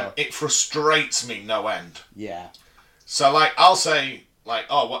 And it frustrates me no end. Yeah. So, like, I'll say, like,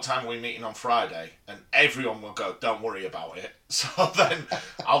 "Oh, what time are we meeting on Friday?" And everyone will go, "Don't worry about it." So then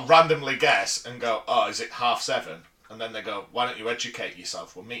I'll randomly guess and go, "Oh, is it 7:30?" And then they go, "Why don't you educate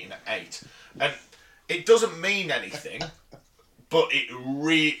yourself? We're meeting at 8. And it doesn't mean anything, but it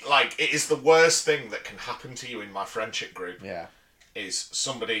is the worst thing that can happen to you in my friendship group. Yeah. Is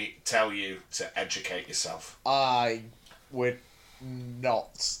somebody tell you to educate yourself. I would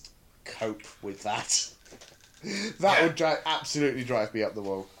not cope with that. That would absolutely drive me up the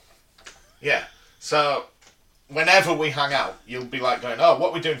wall. Yeah. So, whenever we hang out, you'll be like going, "Oh, what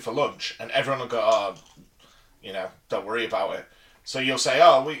are we doing for lunch?" And everyone will go, "Oh, don't worry about it." So you'll say,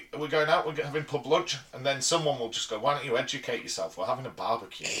 "Oh, we're going out, we're having pub lunch." And then someone will just go, "Why don't you educate yourself? We're having a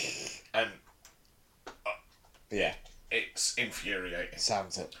barbecue." And yeah, it's infuriating.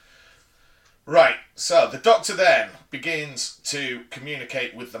 Sounds it. Right, so the Doctor then begins to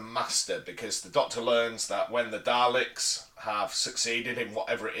communicate with the Master, because the Doctor learns that when the Daleks have succeeded in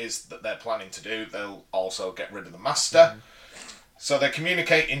whatever it is that they're planning to do, they'll also get rid of the Master. So they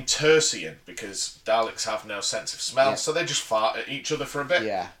communicate in Tertian, because Daleks have no sense of smell, so they just fart at each other for a bit.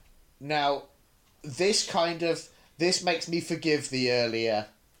 Yeah. Now, this makes me forgive the earlier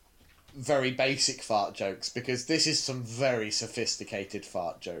very basic fart jokes, because this is some very sophisticated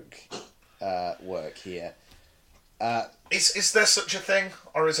fart joke work here. Is there such a thing,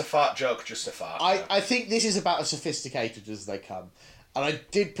 or is a fart joke just a fart joke? I think this is about as sophisticated as they come. And I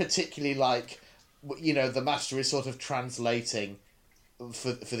did particularly like, the Master is sort of translating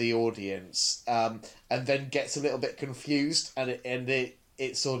for the audience, and then gets a little bit confused, and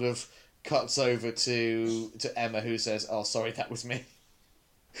it sort of cuts over to Emma, who says, "Oh, sorry, that was me."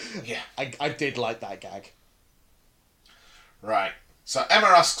 Yeah. I did like that gag. Right. So Emma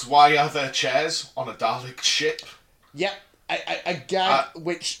asks, why are there chairs on a Dalek ship? Yep. A gag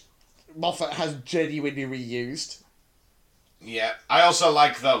which Moffat has genuinely reused. Yeah. I also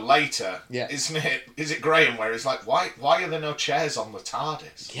like, though, later, Yeah. is it Graham, where he's like, why are there no chairs on the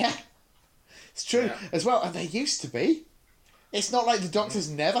TARDIS? Yeah. It's true as well, and there used to be. It's not like the Doctor's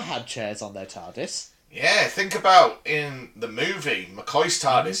never had chairs on their TARDIS. Yeah, think about in the movie, McCoy's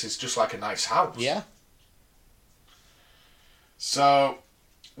TARDIS is just like a nice house. Yeah. So,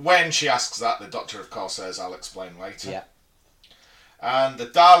 when she asks that, the Doctor, of course, says, "I'll explain later." Yeah. And the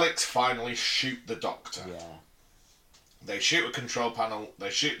Daleks finally shoot the Doctor. Yeah. They shoot a control panel, they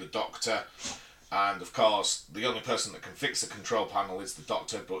shoot the Doctor, and, of course, the only person that can fix the control panel is the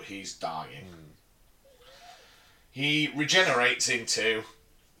Doctor, but he's dying. He regenerates into...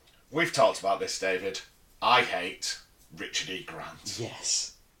 We've talked about this, David. I hate Richard E. Grant.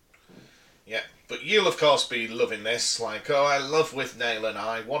 Yes. Yeah, but you'll of course be loving this. Like, "Oh, I love With Nail and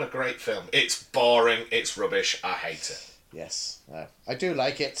I. What a great film." It's boring. It's rubbish. I hate it. Yes. I do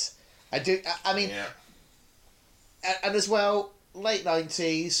like it. I do. I mean, Yeah. and as well, late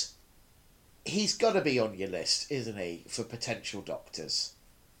 90s, he's got to be on your list, isn't he, for potential Doctors?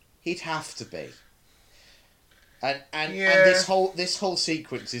 He'd have to be. And this whole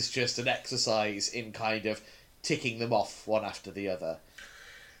sequence is just an exercise in kind of ticking them off one after the other.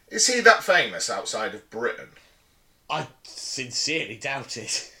 Is he that famous outside of Britain? I sincerely doubt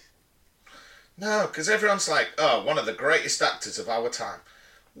it. No, because everyone's like, "Oh, one of the greatest actors of our time."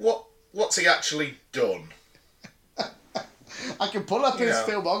 What's he actually done? I can pull up his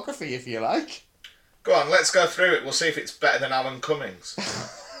filmography if you like. Go on, let's go through it. We'll see if it's better than Alan Cummings.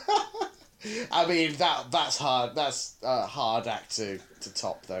 I mean, that's hard. That's a hard act to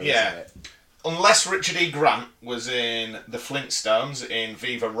top, though, isn't it? Unless Richard E. Grant was in The Flintstones in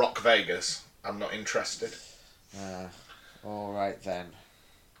Viva Rock Vegas, I'm not interested. All right then.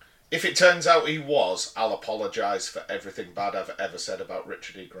 If it turns out he was, I'll apologise for everything bad I've ever said about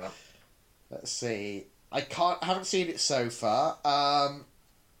Richard E. Grant. Let's see. I haven't seen it so far.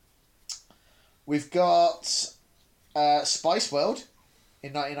 We've got Spice World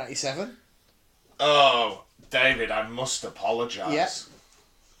in 1997. Oh, David, I must apologise. Yeah.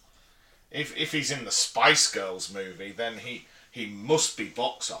 If he's in the Spice Girls movie, then he must be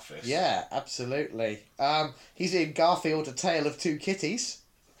box office. Yeah, absolutely. He's in Garfield: A Tale of Two Kitties,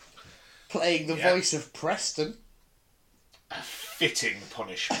 playing the voice of Preston. A fitting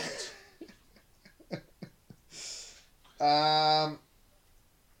punishment. Let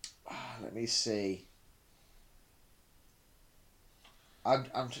me see.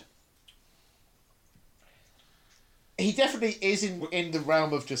 He definitely is in the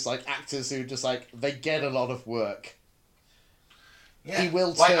realm of just like actors who just like they get a lot of work. Yeah. He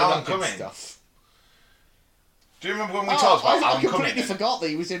will like turn Alan up Cumming. and stuff. Do you remember when we talked about I Alan completely Cumming? forgot that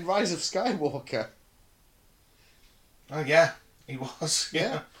he was in Rise of Skywalker. Oh yeah, he was.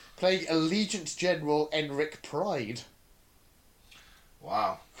 Yeah. Playing Allegiant General Enric Pride.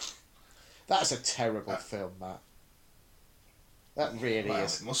 Wow. That's a terrible film, Matt. That really Well,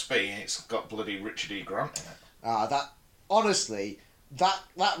 is. it must be. It's got bloody Richard E. Grant in it. That honestly, that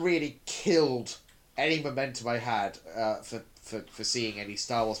really killed any momentum I had for seeing any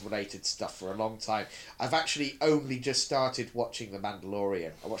Star Wars related stuff for a long time. I've actually only just started watching The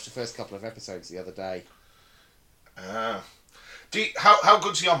Mandalorian. I watched the first couple of episodes the other day. How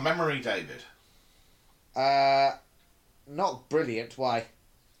good's your memory, David? Not brilliant. Why?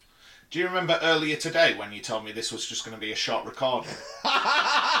 Do you remember earlier today when you told me this was just going to be a short recording?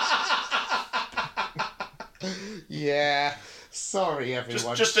 Yeah. Sorry,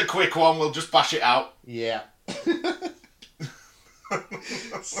 everyone. Just a quick one. We'll just bash it out. Yeah.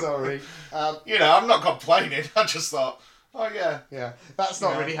 Sorry. I'm not complaining. I just thought, oh yeah. Yeah. That's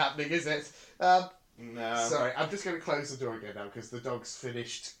not Yeah. really happening, is it? No. Sorry, I'm just going to close the door again now because the dog's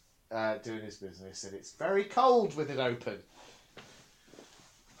finished doing his business and it's very cold with it open.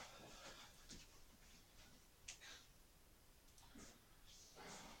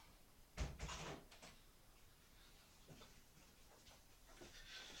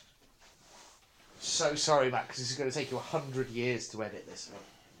 So sorry, Matt, because this is going to take you 100 years to edit this one.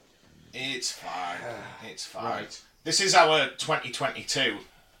 It's fine. It's fine. Right. This is our 2022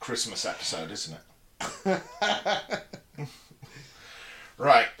 Christmas episode, isn't it?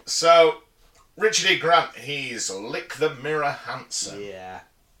 Right. So, Richard E. Grant, he's lick the mirror handsome. Yeah.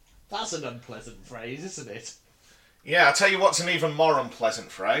 That's an unpleasant phrase, isn't it? Yeah, I'll tell you what's an even more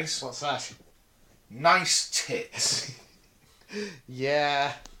unpleasant phrase. What's that? Nice tits.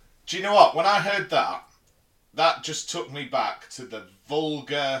 Yeah. Do you know what? When I heard that, that just took me back to the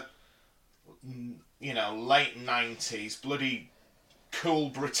vulgar, late 90s, bloody cool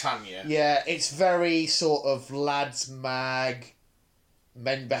Britannia. Yeah, it's very sort of lads mag,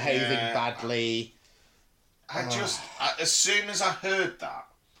 men behaving Yeah. badly. As soon as I heard that,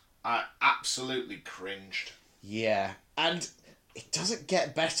 I absolutely cringed. Yeah. And it doesn't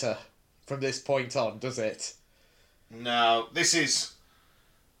get better from this point on, does it? No, this is...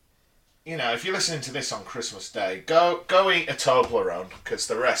 if you're listening to this on Christmas Day, go eat a Toblerone, because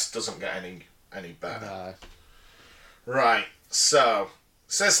the rest doesn't get any better. No. Right, so,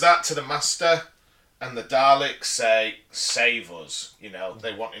 says that to the Master, and the Daleks say, save us.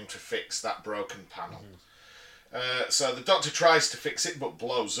 They want him to fix that broken panel. So the Doctor tries to fix it, but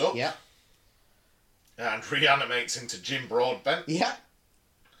blows up. Yeah. And reanimates into Jim Broadbent. Yeah.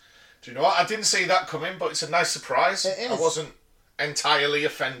 Do you know what? I didn't see that coming, but it's a nice surprise. It is. I wasn't entirely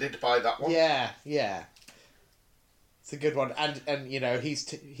offended by that one. Yeah, yeah. It's a good one. And he's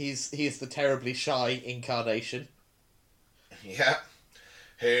the terribly shy incarnation. Yeah.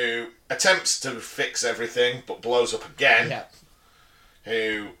 Who attempts to fix everything, but blows up again. Yeah.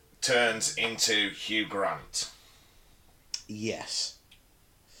 Who turns into Hugh Grant. Yes.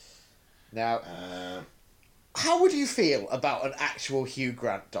 Now, how would you feel about an actual Hugh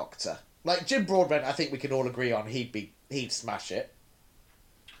Grant Doctor? Like Jim Broadbent, I think we can all agree on he'd smash it.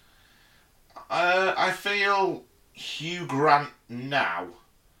 I feel Hugh Grant now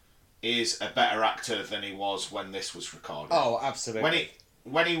is a better actor than he was when this was recorded. Oh, absolutely.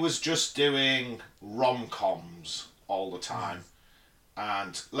 When he was just doing rom-coms all the time,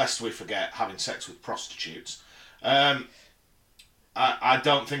 and lest we forget having sex with prostitutes, I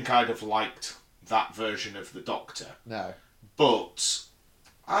don't think I'd have liked that version of the Doctor. No. But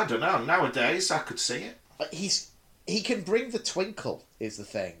I don't know. Nowadays, I could see it. He can bring the twinkle, is the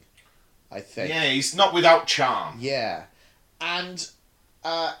thing, I think. Yeah, he's not without charm. Yeah, and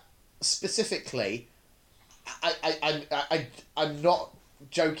specifically, I'm not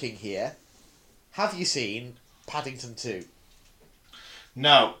joking here. Have you seen Paddington 2?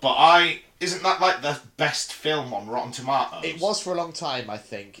 No, but isn't that like the best film on Rotten Tomatoes? It was for a long time, I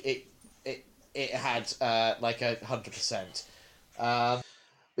think. It had like 100%. But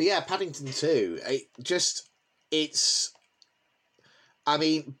yeah, Paddington 2. I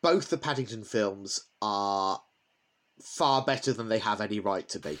mean, both the Paddington films are far better than they have any right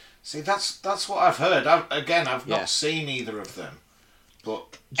to be. See, that's what I've heard. I've not seen either of them,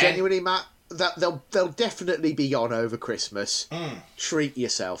 but genuinely, Matt, that they'll definitely be on over Christmas. Treat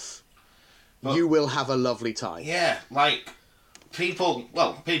yourself. But, you will have a lovely time. Yeah, like people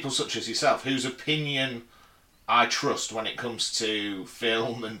such as yourself, whose opinion I trust when it comes to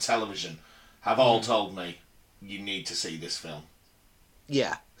film and television, have all told me you need to see this film.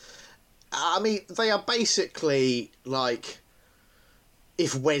 Yeah. I mean, they are basically like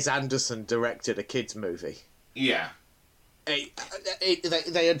if Wes Anderson directed a kids' movie. Yeah. They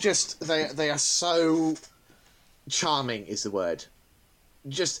are so charming is the word.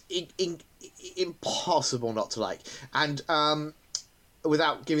 Just impossible not to like. And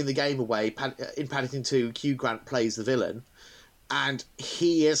without giving the game away, in Paddington 2, Hugh Grant plays the villain, and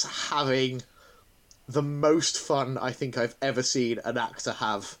he is having the most fun I think I've ever seen an actor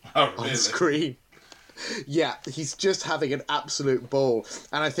have on screen. Yeah, he's just having an absolute ball.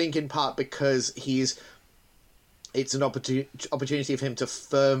 And I think in part because it's an opportunity for him to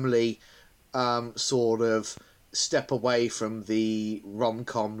firmly sort of step away from the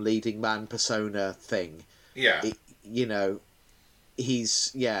rom-com leading man persona thing. Yeah.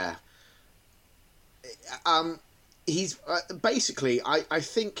 He's basically, I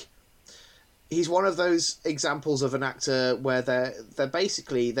think he's one of those examples of an actor where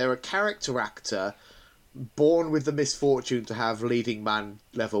they're a character actor born with the misfortune to have leading man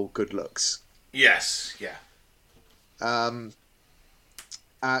level good looks. Yes, yeah.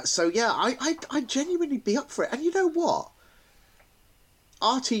 So yeah, I'd genuinely be up for it. And you know what?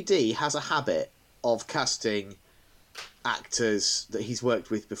 RTD has a habit of casting actors that he's worked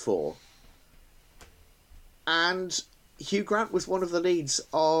with before. And Hugh Grant was one of the leads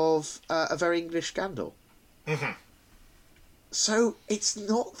of A Very English Scandal. Mm-hmm. So it's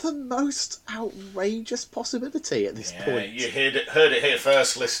not the most outrageous possibility at this point. You heard it here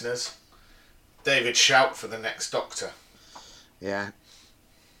first, listeners. David shout for the next Doctor. Yeah.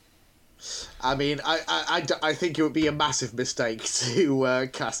 I mean, I think it would be a massive mistake to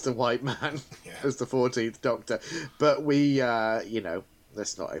cast a white man as the 14th Doctor. But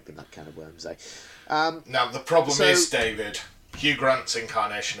let's not open that can of worms, eh? Now, the problem is, David, Hugh Grant's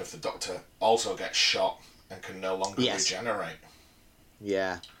incarnation of the Doctor also gets shot and can no longer regenerate.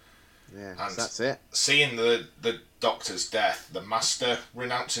 Yeah. Yeah, and that's it. Seeing the Doctor's death, the Master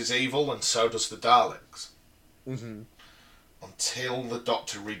renounces evil, and so does the Daleks. Mm-hmm. Until the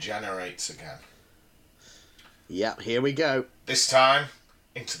Doctor regenerates again. Yep, here we go. This time,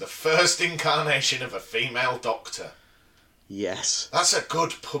 into the first incarnation of a female Doctor. Yes. That's a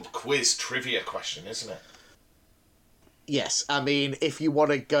good pub quiz trivia question, isn't it? Yes, I mean, if you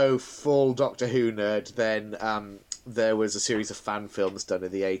want to go full Doctor Who nerd, then there was a series of fan films done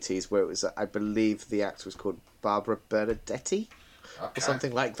in the 80s where it was, I believe the actor was called Barbara Bernadette, or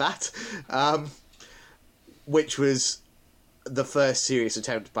something like that, which was the first serious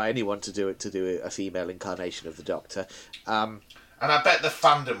attempt by anyone to do a female incarnation of the Doctor. And I bet the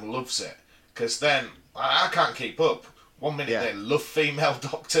fandom loves it, because then, I can't keep up. One minute they love female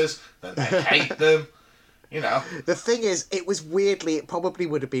Doctors, then they hate them. The thing is, it probably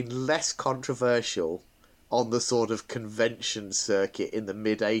would have been less controversial on the sort of convention circuit in the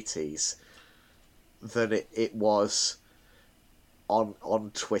mid-80s than it was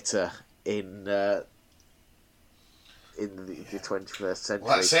on Twitter in the 21st century.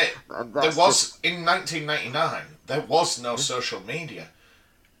 Well, that's it. In 1999, there was no social media.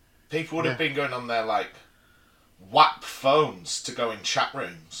 People would have been going on their, WAP phones to go in chat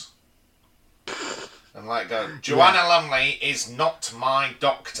rooms. And go, Joanna Lumley is not my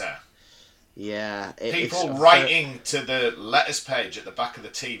Doctor. Yeah. People writing to the letters page at the back of the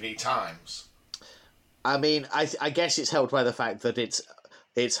TV Times. I mean, I guess it's helped by the fact that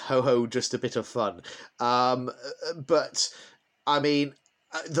it's ho-ho just a bit of fun. But, I mean,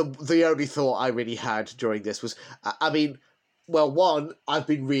 the only thought I really had during this was, one, I've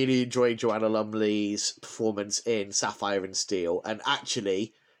been really enjoying Joanna Lumley's performance in Sapphire and Steel, and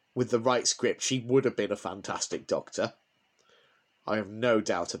actually, with the right script, she would have been a fantastic Doctor. I have no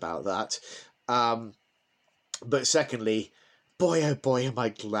doubt about that. But secondly, boy oh boy am I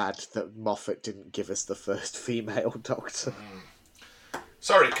glad that Moffat didn't give us the first female Doctor.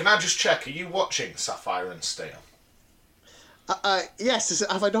 Sorry, can I just check, are you watching Sapphire and Steel? Yes,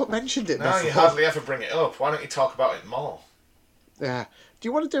 have I not mentioned it No, before? you hardly ever bring it up. Why don't you talk about it more? Yeah. Do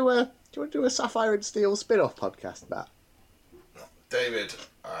you want to do a Sapphire and Steel spin-off podcast, Matt? David,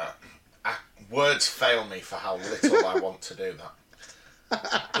 words fail me for how little I want to do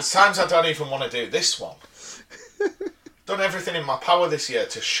that. There's times I don't even want to do this one. Done everything in my power this year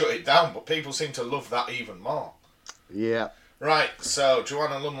to shut it down, but people seem to love that even more. Yeah. Right, so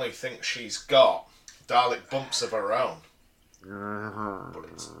Joanna Lumley thinks she's got Dalek bumps of her own. But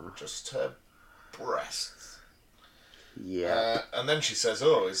it's just her breasts. Yeah. And then she says,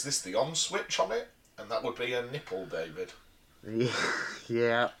 "Oh, is this the on switch on it?" And that would be a nipple, David.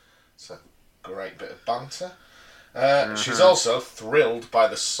 Yeah. It's a great bit of banter. She's also thrilled by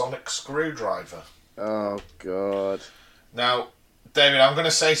the sonic screwdriver. Oh, God. Now, David, I'm going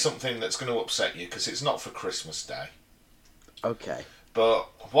to say something that's going to upset you because it's not for Christmas Day. Okay. But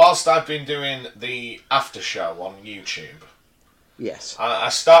whilst I've been doing the after show on YouTube, Yes. I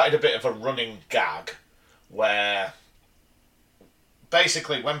started a bit of a running gag where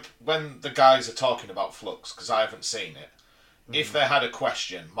basically when the guys are talking about Flux, because I haven't seen it, if they had a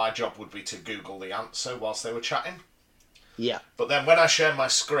question, my job would be to Google the answer whilst they were chatting. Yeah. But then when I share my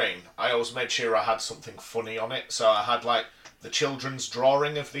screen, I always made sure I had something funny on it. So I had like the children's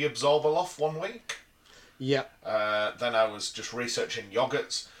drawing of the Absorbaloff one week. Yeah. Then I was just researching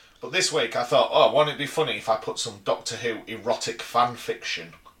yogurts. But this week I thought, oh, wouldn't it be funny if I put some Doctor Who erotic fan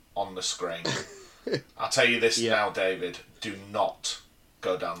fiction on the screen? I'll tell you this now, David. Do not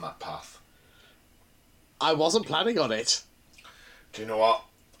go down that path. I wasn't planning on it. Do you know what?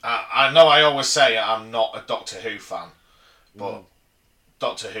 I know I always say I'm not a Doctor Who fan, but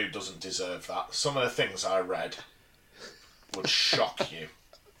Doctor Who doesn't deserve that. Some of the things I read would shock you.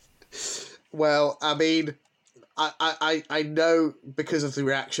 Well, I mean, I know because of the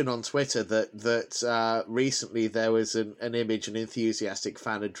reaction on Twitter that recently there was an image an enthusiastic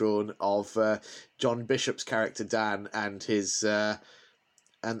fan had drawn of John Bishop's character Dan and his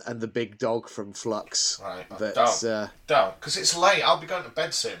and the big dog from Flux. Right, That's don't, because it's late. I'll be going to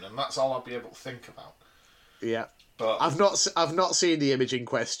bed soon, and that's all I'll be able to think about. Yeah. But I've not seen the image in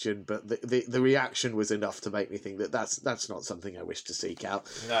question, but the reaction was enough to make me think that's not something I wish to seek out.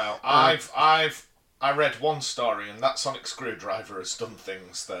 No, I read one story, and that sonic screwdriver has done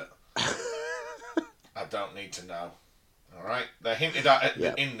things that I don't need to know. All right, they're hinted at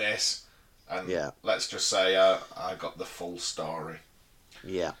it in this, and let's just say I got the full story.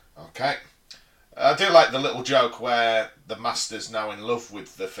 Yeah. Okay. I do like the little joke where the Master's now in love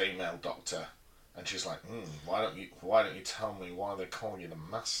with the female Doctor. And she's like, why don't you tell me why they call you the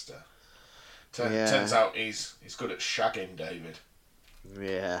Master? Turns out he's good at shagging, David.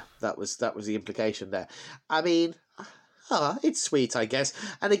 Yeah, that was the implication there. I mean, it's sweet, I guess.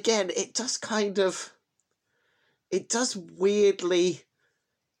 And again, it does weirdly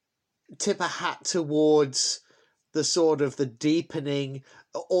tip a hat towards the sort of the deepening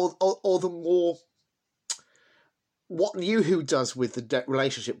or the more. What New Who does with the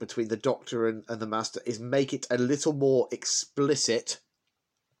relationship between the Doctor and the Master is make it a little more explicit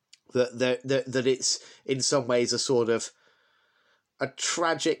that it's in some ways a sort of a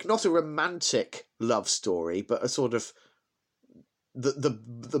tragic, not a romantic love story, but a sort of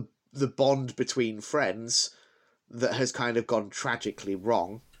the bond between friends that has kind of gone tragically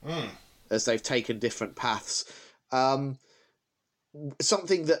wrong as they've taken different paths. Something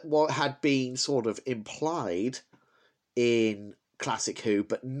that had been sort of implied in Classic Who,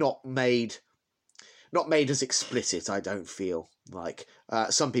 but not made as explicit. I don't feel like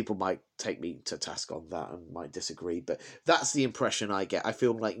some people might take me to task on that and might disagree, but that's the impression I get. I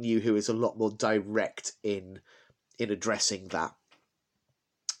feel like New Who is a lot more direct in addressing that.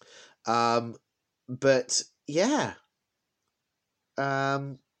 But yeah,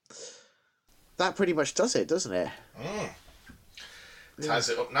 that pretty much does it, doesn't it? Ties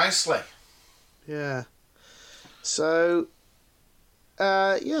it up nicely. Yeah. So,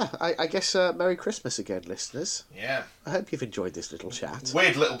 I guess Merry Christmas again, listeners. Yeah. I hope you've enjoyed this little chat.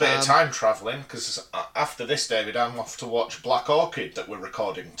 Weird little bit of time travelling, because after this, David, I'm off to watch Black Orchid that we're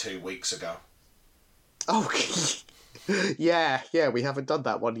recording 2 weeks ago. Oh, yeah, we haven't done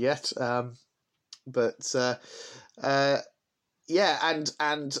that one yet. And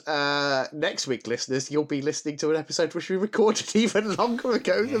next week, listeners, you'll be listening to an episode which we recorded even longer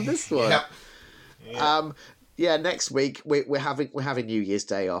ago than this one. Yep. Next week we're having New Year's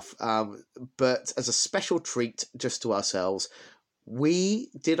Day off. But as a special treat just to ourselves, we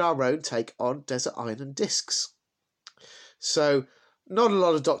did our own take on Desert Island Discs. So not a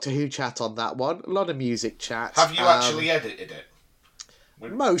lot of Doctor Who chat on that one. A lot of music chat. Have you actually edited it?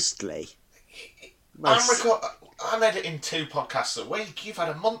 Mostly. Nice. I'm editing 2 podcasts a week. You've had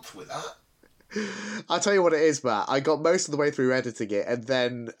a month with that. I'll tell you what it is, Matt. I got most of the way through editing it, and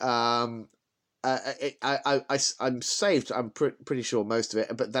then I'm saved. I'm pretty sure most of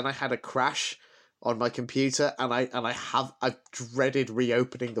it, but then I had a crash on my computer, and I've dreaded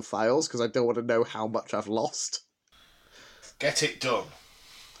reopening the files because I don't want to know how much I've lost. Get it done.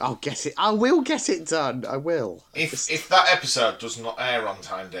 I'll get it. I will get it done. I will. If that episode does not air on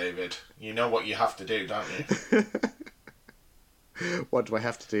time, David, you know what you have to do, don't you? What do I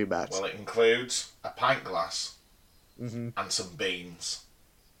have to do, Matt? Well, it includes a pint glass and some beans.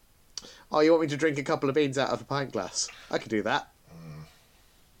 Oh, you want me to drink a couple of beans out of a pint glass? I could do that.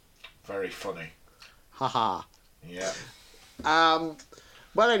 Very funny. Haha. Yeah.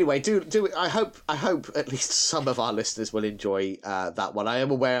 Well, anyway, do I hope at least some of our listeners will enjoy that one. I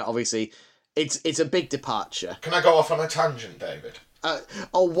am aware, obviously, it's a big departure. Can I go off on a tangent, David?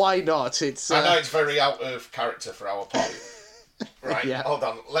 Why not? I know it's very out of character for our pod. Right, Yeah. Hold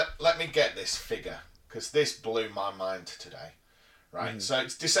on. Let me get this figure, because this blew my mind today. Right, so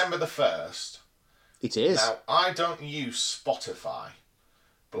it's December the 1st. It is. Now, I don't use Spotify,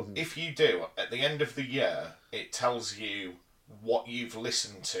 but if you do, at the end of the year, it tells you what you've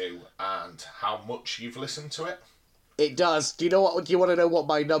listened to and how much you've listened to it. It does. Do you know what? Do you want to know what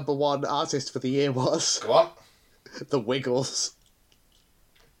my number one artist for the year was? Go on. The Wiggles.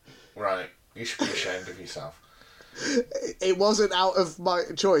 Right, you should be ashamed of yourself. It wasn't out of my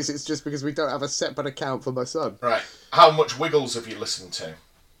choice. It's just because we don't have a separate account for my son. Right, how much Wiggles have you listened to?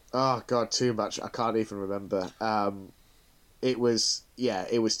 Oh God, too much. I can't even remember. It was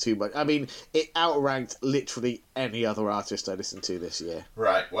too much. I mean, it outranked literally any other artist I listened to this year.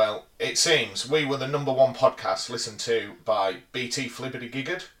 Right, well, it seems we were the number 1 podcast listened to by BT Flibbity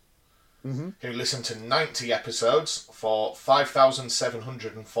Giggard, who listened to 90 episodes for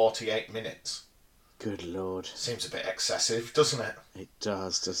 5,748 minutes. Good Lord. Seems a bit excessive, doesn't it? It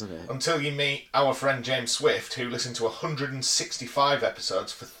does, doesn't it? Until you meet our friend James Swift, who listened to 165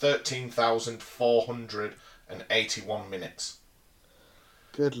 episodes for 13,481 minutes.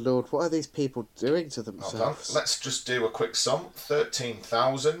 Good Lord, what are these people doing to Hold on, themselves? let's just do a quick sum.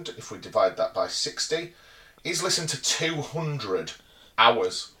 13,000, if we divide that by 60, he's listened to 200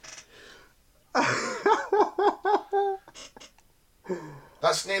 hours.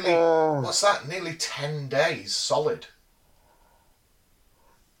 That's nearly, what's that? Nearly 10 days solid.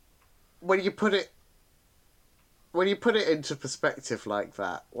 When you put it into perspective like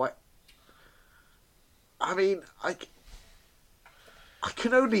that, what? I mean, I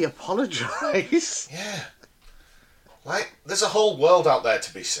can only apologise. Yeah. Like, there's a whole world out there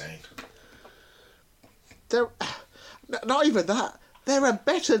to be seen. Not even that. There are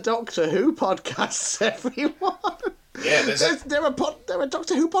better Doctor Who podcasts, everyone. Yeah, there are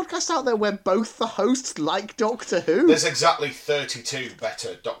Doctor Who podcasts out there where both the hosts like Doctor Who. there's exactly 32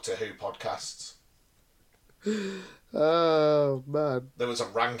 better Doctor Who podcasts. Oh man. There was a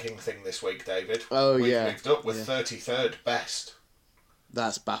ranking thing this week, David. Oh, We've yeah. moved up with 33rd best.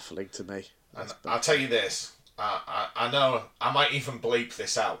 That's baffling to me. And I'll tell you this, I know I might even bleep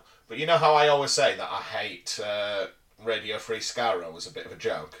this out, but you know how I always say that I hate Radio Free Skaro as a bit of a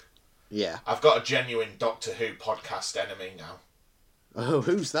joke? Yeah. I've got a genuine Doctor Who podcast enemy now. Oh,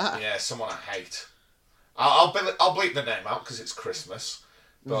 who's that? Yeah, someone I hate. I'll bleep the name out because it's Christmas,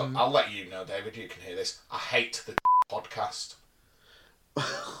 but I'll let you know, David, you can hear this. I hate the podcast.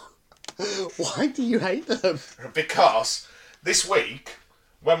 Why do you hate them? Because this week,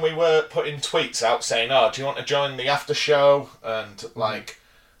 when we were putting tweets out saying, oh, do you want to join the after show and,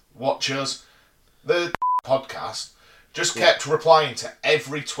 watch us? The podcast just kept replying to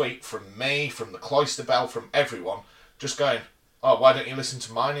every tweet from me, from the Cloister Bell, from everyone, just going, oh, why don't you listen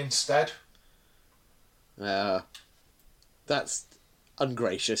to mine instead? That's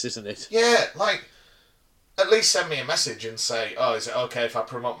ungracious, isn't it? Yeah, at least send me a message and say, oh, is it okay if I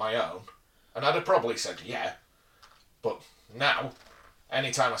promote my own? And I'd have probably said, yeah. But now,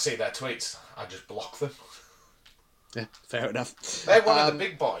 anytime I see their tweets, I just block them. Yeah, fair enough. They're one of the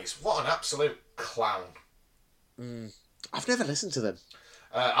big boys. What an absolute clown. I've never listened to them.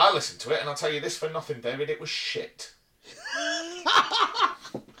 I listened to it, and I'll tell you this for nothing, David, it was shit.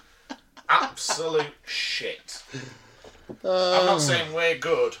 Absolute shit. I'm not saying we're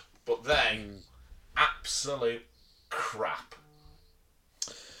good, but they, absolute crap.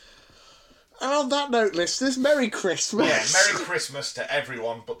 And on that note, listeners, Merry Christmas. Yeah, Merry Christmas to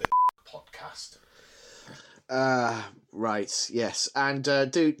everyone but the podcast. Right, yes. And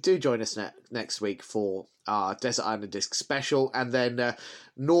do join us next week for our Desert Island Disc special, and then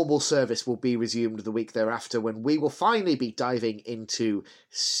normal service will be resumed the week thereafter, when we will finally be diving into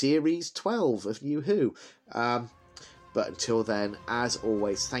Series 12 of New Who. But until then, as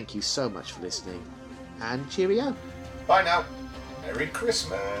always, thank you so much for listening, and cheerio. Bye now. Merry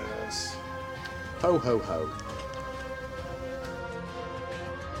Christmas. Ho, ho, ho.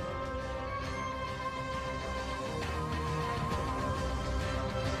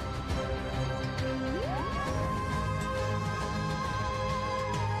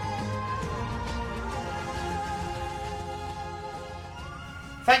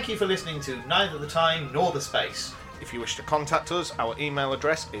 Thank you for listening to Neither the Time Nor the Space. If you wish to contact us, our email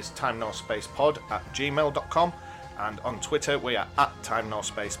address is timenorspacepod@gmail.com, and on Twitter we are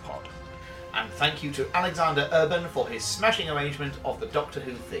 @timenorspacepod. And thank you to Alexander Urban for his smashing arrangement of the Doctor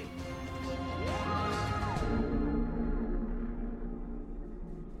Who theme.